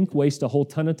wouldn't think waste a whole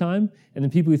ton of time, and then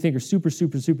people you think are super,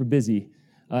 super, super busy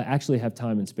actually have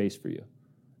time and space for you.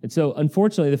 And so,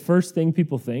 unfortunately, the first thing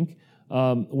people think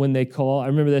when they call, I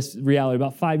remember this reality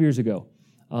about 5 years ago.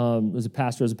 I was a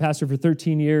pastor for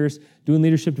 13 years, doing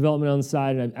leadership development on the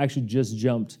side, and I've actually just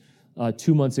jumped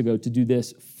 2 months ago to do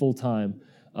this full time.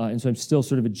 And so I'm still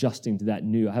sort of adjusting to that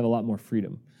new. I have a lot more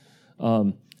freedom.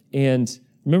 And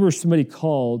remember somebody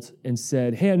called and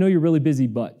said, hey, I know you're really busy,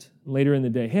 but later in the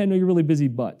day, hey, I know you're really busy,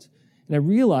 but. And I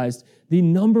realized the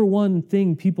number one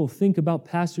thing people think about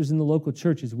pastors in the local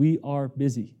church is we are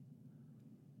busy.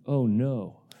 Oh,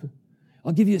 no.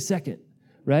 I'll give you a second,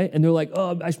 right? And they're like,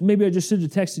 oh, maybe I just should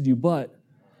have texted you, but.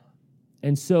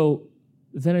 And so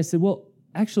then I said, well,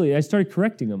 actually, I started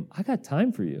correcting them. I got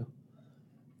time for you.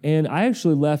 And I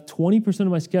actually left 20% of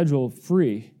my schedule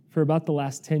free for about the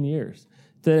last 10 years.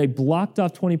 That I blocked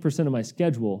off 20% of my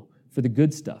schedule for the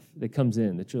good stuff that comes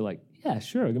in, that you're like, yeah,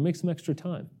 sure, I can make some extra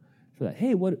time for that.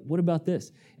 Hey, what about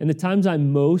this? And the times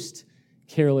I'm most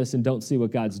careless and don't see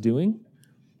what God's doing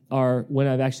are when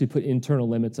I've actually put internal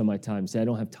limits on my time. Say, I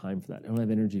don't have time for that. I don't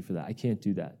have energy for that. I can't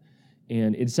do that.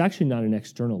 And it's actually not an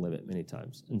external limit many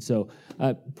times. And so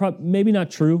maybe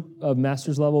not true of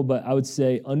master's level, but I would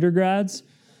say undergrads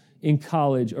in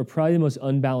college are probably the most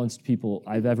unbalanced people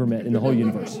I've ever met in the whole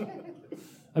universe.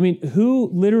 I mean, who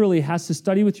literally has to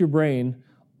study with your brain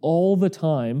all the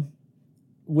time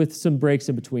with some breaks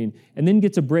in between, and then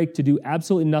gets a break to do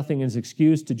absolutely nothing as an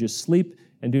excuse to just sleep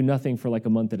and do nothing for like a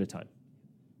month at a time?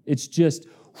 It's just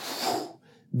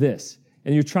this.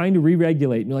 And you're trying to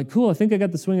re-regulate, and you're like, cool, I think I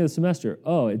got the swing of the semester.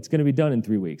 Oh, it's going to be done in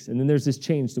 3 weeks. And then there's this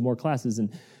change to more classes.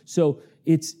 And so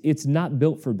it's not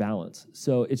built for balance.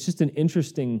 So it's just an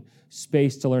interesting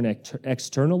space to learn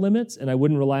external limits, and I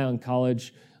wouldn't rely on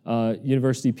college,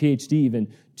 university, PhD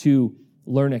even, to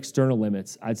learn external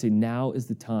limits. I'd say now is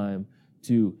the time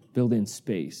to build in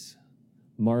space,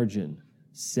 margin,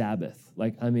 Sabbath.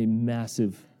 Like, I'm a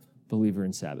massive believer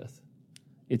in Sabbath.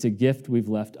 It's a gift we've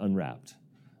left unwrapped.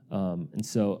 And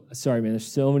so, sorry, man, there's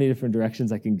so many different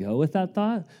directions I can go with that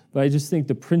thought, but I just think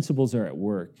the principles are at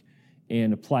work,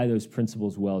 and apply those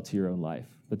principles well to your own life.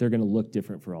 But they're going to look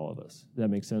different for all of us. Does that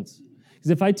make sense?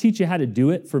 Because if I teach you how to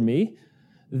do it for me,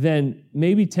 then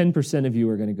maybe 10% of you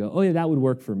are going to go, oh yeah, that would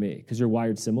work for me, because you're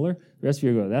wired similar. The rest of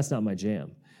you go, that's not my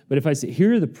jam. But if I say,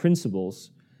 here are the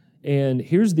principles, and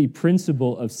here's the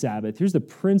principle of Sabbath, here's the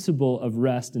principle of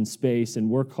rest and space and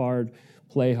work hard,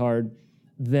 play hard,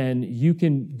 then you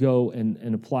can go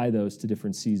and apply those to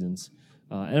different seasons.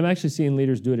 And I'm actually seeing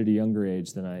leaders do it at a younger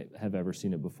age than I have ever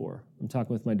seen it before. I'm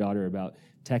talking with my daughter about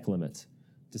tech limits,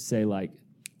 to say like,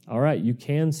 all right, you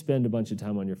can spend a bunch of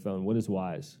time on your phone. What is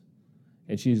wise?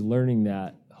 And she's learning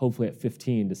that, hopefully at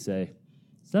 15, to say,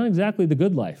 it's not exactly the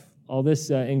good life. All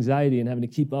this anxiety and having to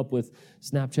keep up with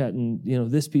Snapchat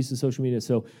and this piece of social media.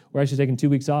 So we're actually taking 2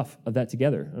 weeks off of that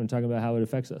together. I'm talking about how it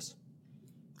affects us.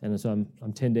 And so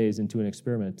I'm 10 days into an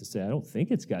experiment to say, I don't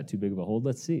think it's got too big of a hold.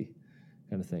 Let's see,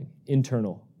 kind of thing.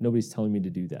 Internal. Nobody's telling me to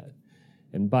do that.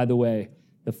 And by the way,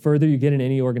 the further you get in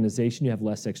any organization, you have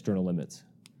less external limits.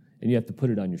 And you have to put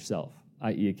it on yourself,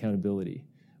 i.e. accountability.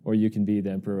 Or you can be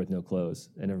the emperor with no clothes.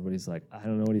 And everybody's like, I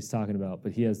don't know what he's talking about,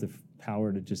 but he has the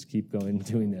power to just keep going and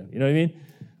doing them. You know what I mean?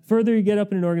 The further you get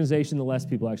up in an organization, the less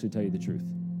people actually tell you the truth.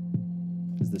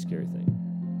 Is the scary thing.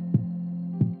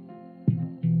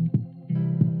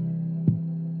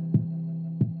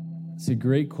 It's a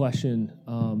great question.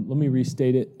 Let me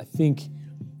restate it. I think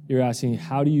you're asking,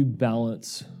 how do you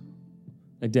balance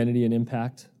identity and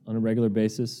impact on a regular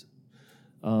basis?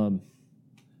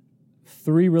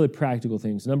 3 really practical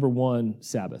things. Number 1,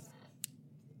 Sabbath.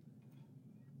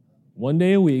 1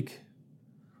 day a week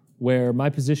where my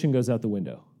position goes out the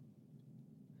window.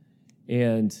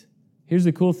 And here's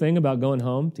the cool thing about going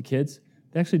home to kids.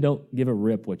 They actually don't give a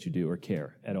rip what you do or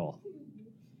care at all.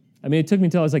 I mean, it took me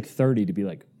until I was like 30 to be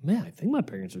like, man, I think my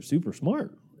parents are super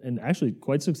smart and actually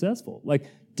quite successful. Like,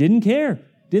 didn't care,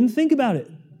 didn't think about it.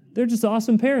 They're just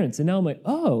awesome parents. And now I'm like,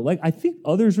 oh, like I think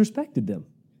others respected them.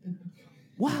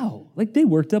 Wow, like they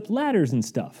worked up ladders and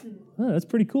stuff. Oh, that's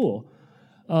pretty cool.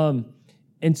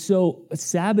 And so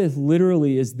Sabbath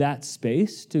literally is that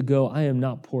space to go, I am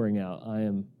not pouring out, I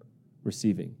am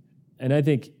receiving. And I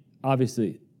think,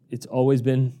 obviously, it's always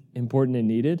been important and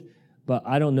needed, but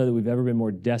I don't know that we've ever been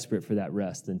more desperate for that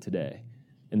rest than today.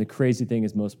 And the crazy thing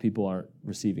is most people aren't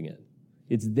receiving it.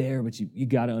 It's there, but you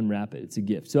got to unwrap it. It's a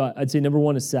gift. So I'd say number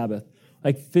 1 is Sabbath,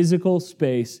 like physical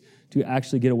space to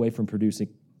actually get away from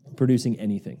producing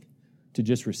anything, to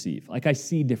just receive. Like I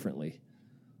see differently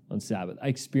on Sabbath. I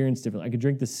experience differently. I could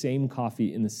drink the same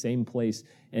coffee in the same place,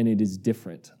 and it is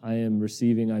different. I am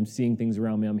receiving, I'm seeing things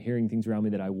around me, I'm hearing things around me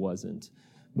that I wasn't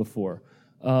before.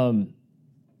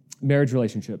 Marriage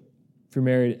relationship. if you're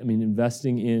married,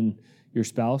 investing in your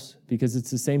spouse, because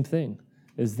it's the same thing.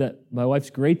 Is that my wife's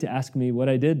great to ask me what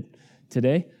I did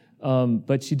today,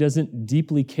 but she doesn't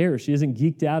deeply care. She isn't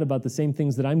geeked out about the same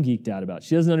things that I'm geeked out about.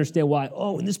 She doesn't understand why,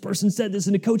 when this person said this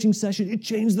in a coaching session, it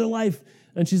changed their life.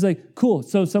 And she's like, cool,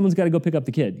 so someone's got to go pick up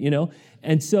the kid,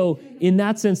 And so in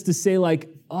that sense, to say like,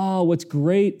 what's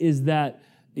great is that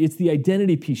it's the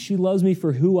identity piece. She loves me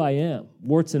for who I am,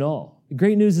 warts and all. The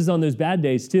great news is on those bad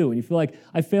days too. When you feel like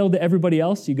I failed to everybody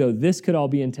else, you go, this could all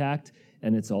be intact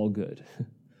and it's all good.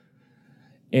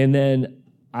 And then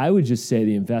I would just say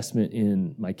the investment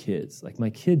in my kids. Like my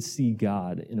kids see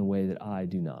God in a way that I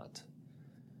do not.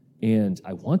 And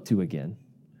I want to again.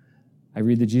 I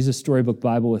read the Jesus Storybook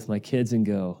Bible with my kids and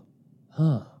go,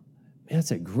 man,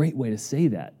 that's a great way to say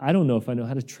that. I don't know if I know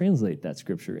how to translate that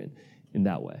scripture in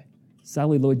that way.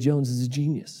 Sally Lloyd-Jones is a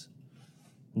genius.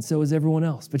 And so is everyone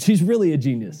else. But she's really a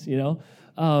genius,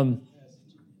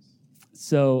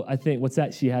 So I think, what's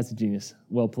that? She has a genius.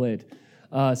 Well played.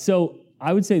 So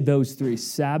I would say those three: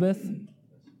 Sabbath,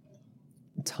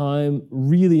 time,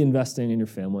 really investing in your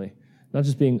family, not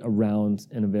just being around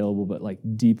and available, but like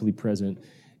deeply present,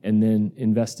 and then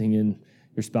investing in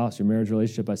your spouse, your marriage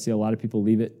relationship. I see a lot of people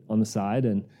leave it on the side,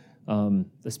 and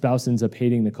the spouse ends up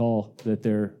hating the call that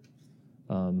their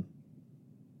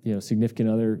significant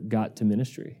other got to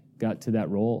ministry, got to that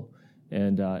role,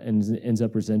 and ends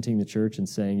up resenting the church and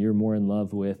saying, you're more in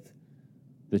love with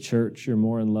the church, you're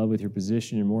more in love with your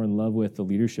position, you're more in love with the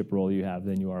leadership role you have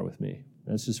than you are with me.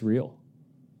 That's just real.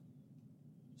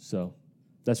 So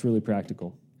that's really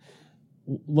practical.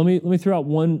 Let me throw out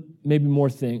one maybe more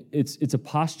thing. It's a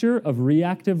posture of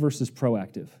reactive versus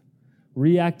proactive.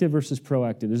 Reactive versus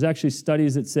proactive. There's actually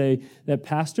studies that say that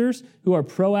pastors who are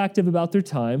proactive about their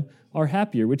time are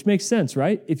happier, which makes sense,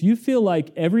 right? If you feel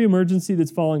like every emergency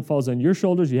that's falls on your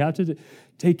shoulders, you have to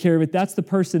take care of it. That's the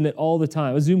person that all the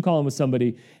time, I was Zoom calling with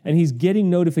somebody, and he's getting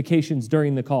notifications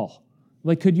during the call. I'm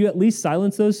like, could you at least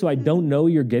silence those so I don't know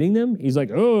you're getting them? He's like,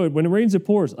 when it rains, it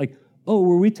pours. Like,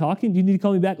 were we talking? Do you need to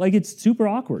call me back? Like, it's super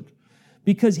awkward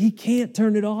because he can't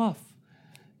turn it off.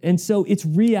 And so it's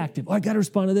reactive. I got to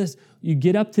respond to this. You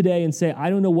get up today and say, I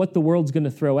don't know what the world's going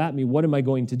to throw at me. What am I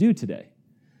going to do today?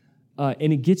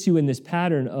 And it gets you in this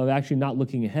pattern of actually not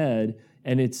looking ahead,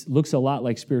 and it looks a lot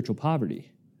like spiritual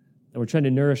poverty. And we're trying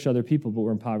to nourish other people, but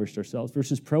we're impoverished ourselves,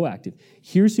 versus proactive.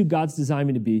 Here's who God's designed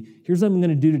me to be. Here's what I'm going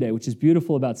to do today, which is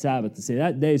beautiful about Sabbath, to say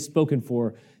that day is spoken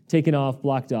for, taken off,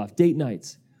 blocked off. Date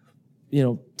nights,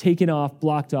 taken off,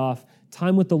 blocked off.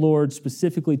 Time with the Lord,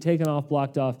 specifically taken off,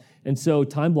 blocked off. And so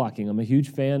time blocking, I'm a huge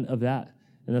fan of that.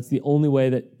 And that's the only way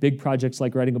that big projects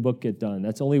like writing a book get done.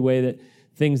 That's the only way that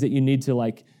things that you need to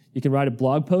you can write a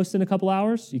blog post in a couple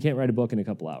hours. You can't write a book in a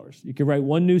couple hours. You can write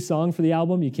one new song for the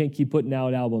album. You can't keep putting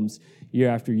out albums year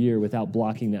after year without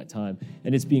blocking that time.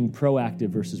 And it's being proactive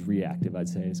versus reactive, I'd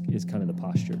say, is kind of the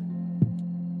posture.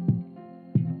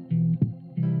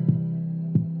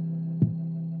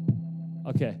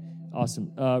 Okay, awesome.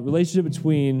 Relationship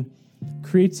between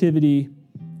creativity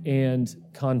and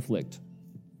conflict.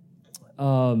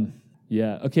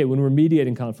 Okay, when we're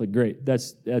mediating conflict, great.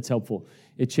 That's helpful.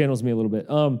 It channels me a little bit.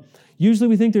 Usually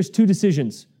we think there's two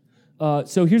decisions.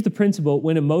 So here's the principle.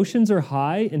 When emotions are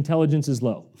high, intelligence is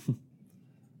low.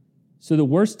 So the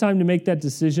worst time to make that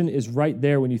decision is right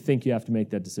there when you think you have to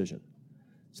make that decision.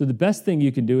 So the best thing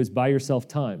you can do is buy yourself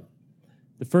time.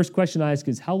 The first question I ask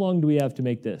is, how long do we have to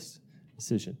make this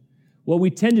decision? What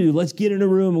we tend to do, let's get in a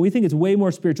room, and we think it's way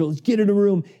more spiritual. Let's get in a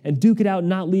room and duke it out and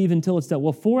not leave until it's done.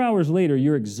 Well, 4 hours later,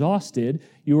 you're exhausted.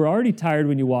 You were already tired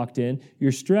when you walked in.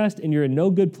 You're stressed, and you're in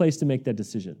no good place to make that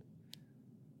decision.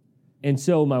 And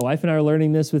so my wife and I are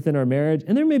learning this within our marriage,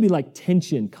 and there may be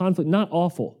tension, conflict, not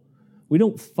awful. We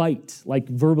don't fight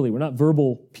verbally. We're not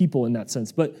verbal people in that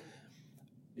sense. But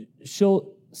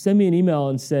she'll send me an email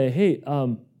and say, hey,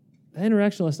 that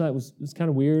interaction last night was kind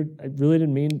of weird. I really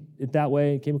didn't mean it that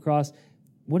way. It came across.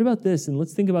 What about this? And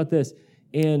let's think about this.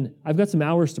 And I've got some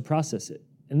hours to process it.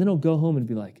 And then I'll go home and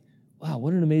be like, wow,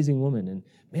 what an amazing woman. And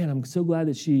man, I'm so glad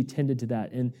that she tended to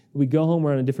that. And we go home,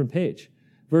 we're on a different page.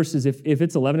 Versus if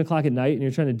it's 11 o'clock at night and you're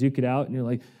trying to duke it out and you're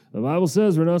like, the Bible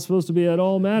says we're not supposed to be at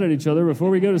all mad at each other before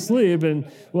we go to sleep. And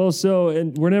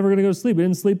we're never going to go to sleep. We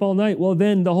didn't sleep all night. Well,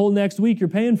 then the whole next week you're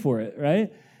paying for it,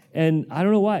 right? And I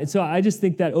don't know why. So I just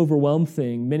think that overwhelm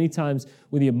thing, many times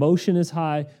when the emotion is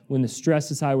high, when the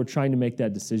stress is high, we're trying to make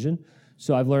that decision.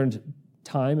 So I've learned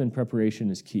time and preparation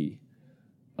is key.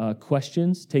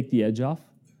 Questions take the edge off.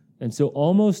 And so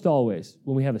almost always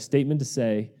when we have a statement to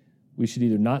say, we should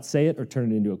either not say it or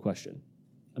turn it into a question.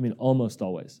 Almost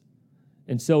always.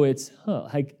 And so it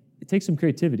takes some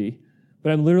creativity,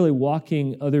 but I'm literally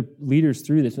walking other leaders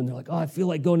through this, and they're like, oh, I feel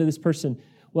like going to this person.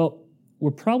 Well,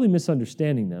 we're probably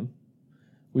misunderstanding them.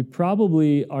 We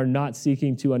probably are not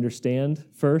seeking to understand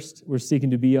first. We're seeking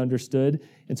to be understood,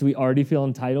 and so we already feel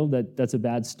entitled. That's a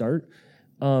bad start.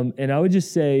 And I would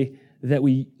just say that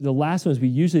the last one is we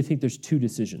usually think there's two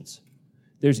decisions.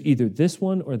 There's either this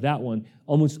one or that one.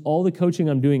 Almost all the coaching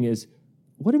I'm doing is,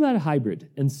 what about a hybrid?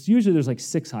 And usually there's like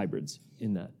 6 hybrids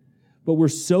in that. But we're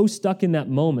so stuck in that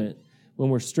moment when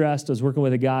we're stressed. I was working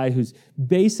with a guy who's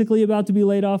basically about to be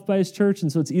laid off by his church,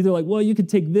 and so it's either like, well, you could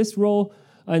take this role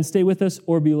and stay with us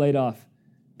or be laid off.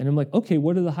 And I'm like, okay,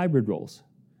 what are the hybrid roles?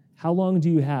 How long do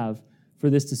you have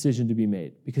for this decision to be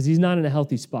made? Because he's not in a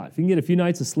healthy spot. If he can get a few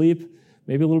nights of sleep,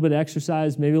 maybe a little bit of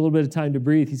exercise, maybe a little bit of time to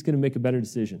breathe, he's going to make a better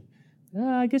decision.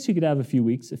 I guess you could have a few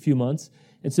weeks, a few months.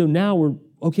 And so now we're,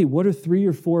 okay, what are 3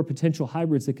 or 4 potential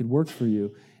hybrids that could work for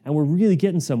you? And we're really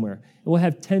getting somewhere. And we'll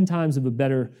have 10 times of a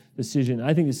better decision.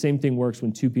 I think the same thing works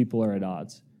when 2 people are at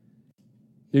odds.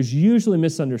 There's usually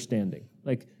misunderstanding.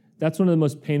 Like, that's one of the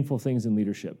most painful things in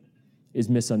leadership, is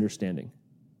misunderstanding.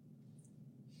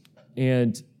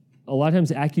 And a lot of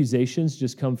times accusations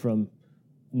just come from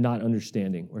not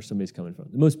understanding where somebody's coming from.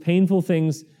 The most painful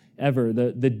things ever,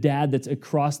 the dad that's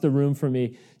across the room from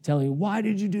me telling me, why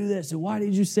did you do this? And why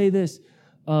did you say this?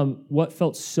 What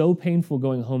felt so painful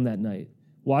going home that night,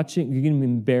 getting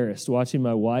embarrassed, watching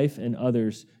my wife and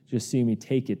others just see me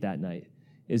take it that night,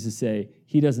 is to say,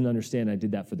 he doesn't understand I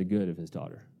did that for the good of his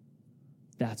daughter.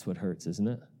 That's what hurts, isn't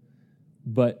it?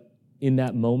 But in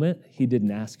that moment, he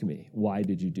didn't ask me, why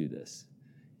did you do this?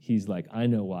 He's like, I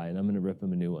know why, and I'm going to rip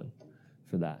him a new one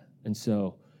for that. And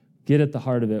so get at the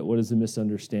heart of it. What is the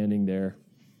misunderstanding there?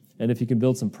 And if you can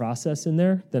build some process in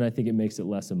there, then I think it makes it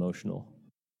less emotional.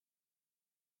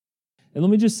 And let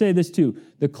me just say this too.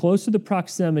 The closer the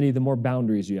proximity, the more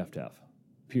boundaries you have to have,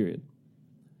 period.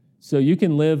 So you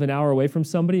can live an hour away from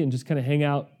somebody and just kind of hang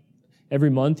out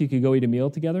every month. You could go eat a meal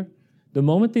together. The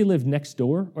moment they live next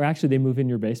door, or actually they move in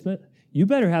your basement, you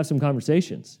better have some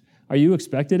conversations. Are you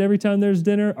expected every time there's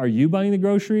dinner? Are you buying the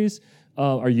groceries?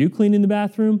 Are you cleaning the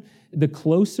bathroom? The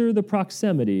closer the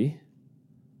proximity,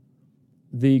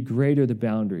 the greater the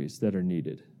boundaries that are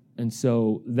needed. And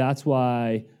so that's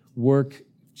why work,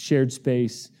 shared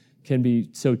space can be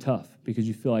so tough, because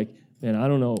you feel like, man, I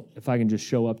don't know if I can just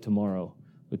show up tomorrow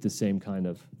with the same kind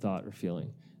of thought or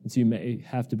feeling. And so you may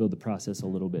have to build the process a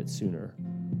little bit sooner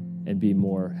and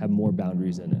have more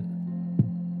boundaries in it.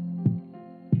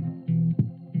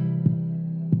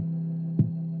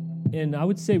 And I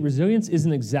would say resilience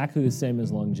isn't exactly the same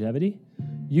as longevity.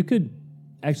 You could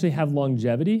actually have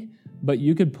longevity, but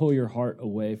you could pull your heart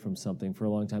away from something for a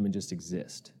long time and just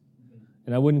exist.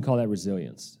 And I wouldn't call that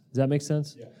resilience. Does that make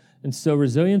sense? Yeah. And so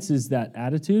resilience is that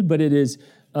attitude, but it is,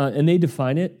 and they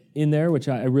define it in there, which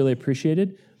I really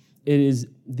appreciated. It is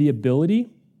the ability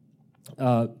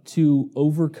to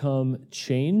overcome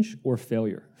change or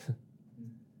failure.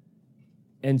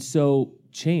 And so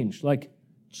change,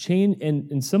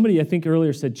 and somebody I think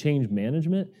earlier said change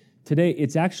management. Today,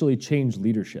 it's actually change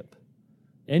leadership.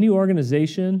 Any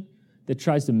organization that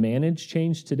tries to manage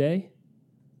change today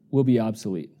will be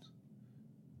obsolete,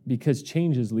 because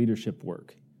change is leadership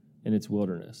work in its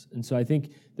wilderness. And so I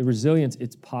think the resilience,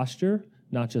 it's posture,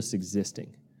 not just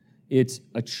existing. It's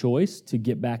a choice to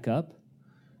get back up,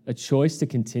 a choice to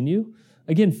continue.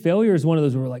 Again, failure is one of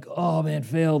those where we're like, oh man,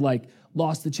 failed,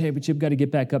 lost the championship, got to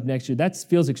get back up next year. That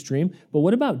feels extreme. But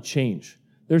what about change?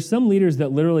 There's some leaders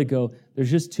that literally go, there's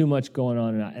just too much going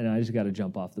on, and I just got to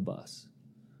jump off the bus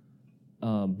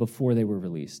before they were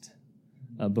released,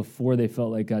 before they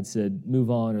felt like God said, move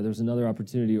on, or there's another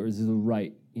opportunity, or is there the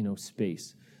right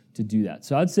space to do that.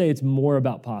 So I'd say it's more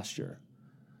about posture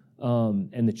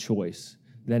and the choice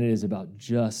than it is about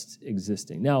just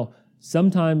existing. Now,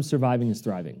 sometimes surviving is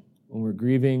thriving. When we're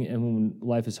grieving and when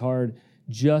life is hard,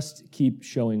 just keep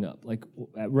showing up. Like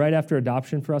right after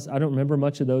adoption for us, I don't remember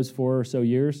much of those 4 or so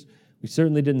years. We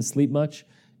certainly didn't sleep much.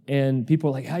 And people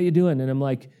are like, how you doing? And I'm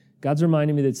like, God's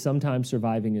reminding me that sometimes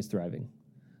surviving is thriving.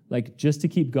 Like just to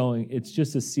keep going, it's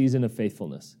just a season of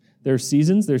faithfulness. There's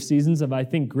seasons of, I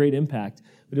think, great impact,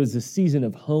 but it was a season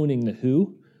of honing the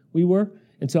who we were.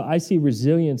 And so I see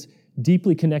resilience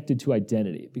deeply connected to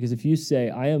identity, because if you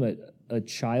say, I am a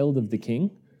child of the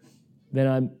King, then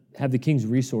I have the King's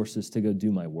resources to go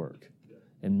do my work.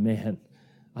 And man,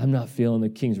 I'm not feeling the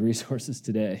King's resources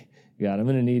today. God, I'm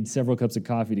going to need several cups of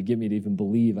coffee to get me to even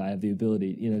believe I have the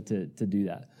ability, to do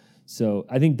that. So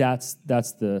I think that's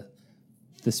the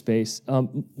space.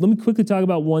 Let me quickly talk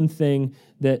about one thing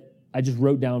that I just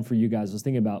wrote down for you guys. I was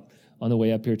thinking about on the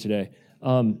way up here today.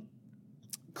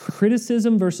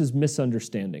 Criticism versus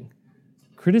misunderstanding.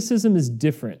 Criticism is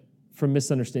different from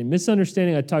misunderstanding.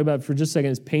 Misunderstanding, I talk about for just a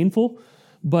second, is painful,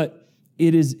 but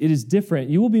it is different.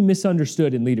 You will be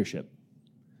misunderstood in leadership.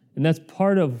 And that's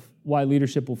part of why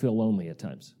leadership will feel lonely at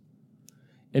times.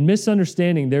 In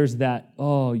misunderstanding, there's that,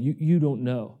 oh, you don't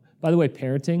know. By the way,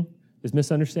 parenting is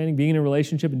misunderstanding. Being in a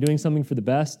relationship and doing something for the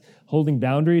best, holding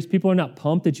boundaries. People are not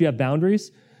pumped that you have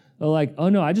boundaries. They're like, oh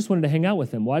no, I just wanted to hang out with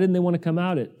them. Why didn't they want to come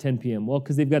out at 10 p.m.? Well,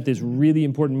 because they've got this really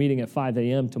important meeting at 5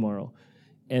 a.m. tomorrow,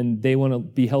 and they want to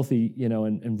be healthy,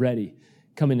 and ready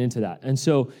coming into that. And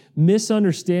so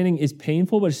misunderstanding is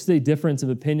painful, but it's just a difference of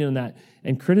opinion on that.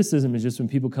 And criticism is just when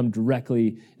people come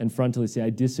directly and frontally say, I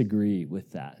disagree with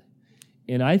that.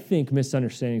 And I think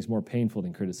misunderstanding is more painful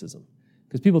than criticism.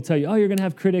 Because people tell you, oh, you're going to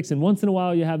have critics, and once in a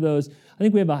while you have those. I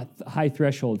think we have a high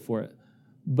threshold for it.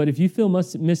 But if you feel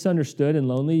misunderstood and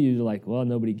lonely, you're like, well,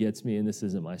 nobody gets me, and this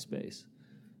isn't my space.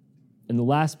 And the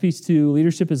last piece, too,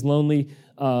 leadership is lonely.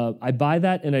 I buy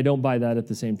that, and I don't buy that at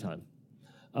the same time.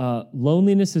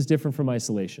 Loneliness is different from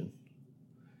isolation.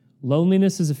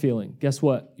 Loneliness is a feeling. Guess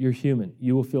what? You're human.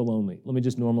 You will feel lonely. Let me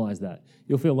just normalize that.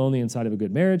 You'll feel lonely inside of a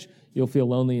good marriage. You'll feel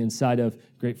lonely inside of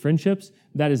great friendships.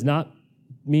 That does not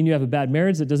mean you have a bad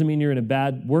marriage. That doesn't mean you're in a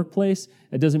bad workplace.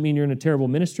 It doesn't mean you're in a terrible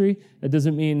ministry. It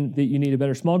doesn't mean that you need a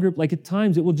better small group. Like at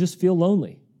times, it will just feel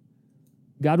lonely.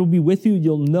 God will be with you.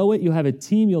 You'll know it. You'll have a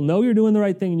team. You'll know you're doing the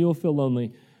right thing, and you'll feel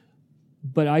lonely.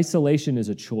 But isolation is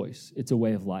a choice. It's a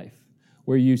way of life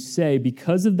where you say,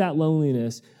 because of that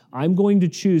loneliness, I'm going to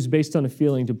choose based on a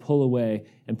feeling to pull away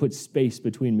and put space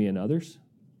between me and others.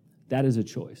 That is a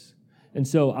choice. And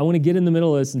so I want to get in the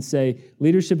middle of this and say,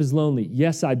 leadership is lonely.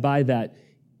 Yes, I buy that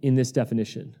in this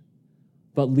definition.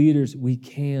 But leaders, we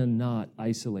cannot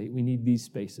isolate. We need these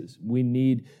spaces. We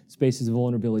need spaces of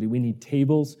vulnerability. We need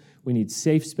tables. We need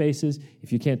safe spaces.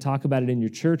 If you can't talk about it in your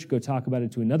church, go talk about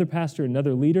it to another pastor,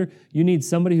 another leader. You need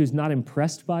somebody who's not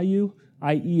impressed by you,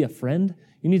 i.e. a friend.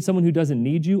 You need someone who doesn't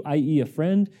need you, i.e. a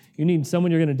friend. You need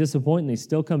someone you're going to disappoint and they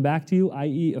still come back to you,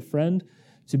 i.e. a friend,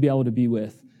 to be able to be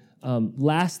with.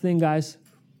 Last thing, guys,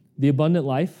 the abundant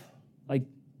life,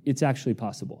 it's actually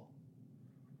possible.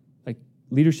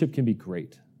 Leadership can be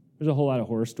great. There's a whole lot of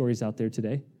horror stories out there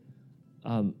today.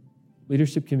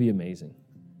 Leadership can be amazing.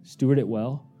 Steward it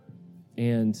well.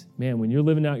 And man, when you're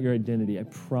living out your identity, I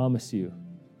promise you,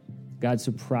 God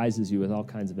surprises you with all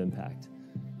kinds of impact.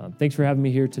 Thanks for having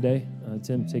me here today.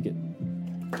 Tim, take it.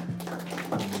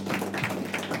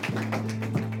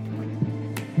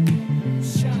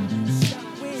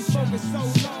 We ain't focused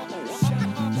so long.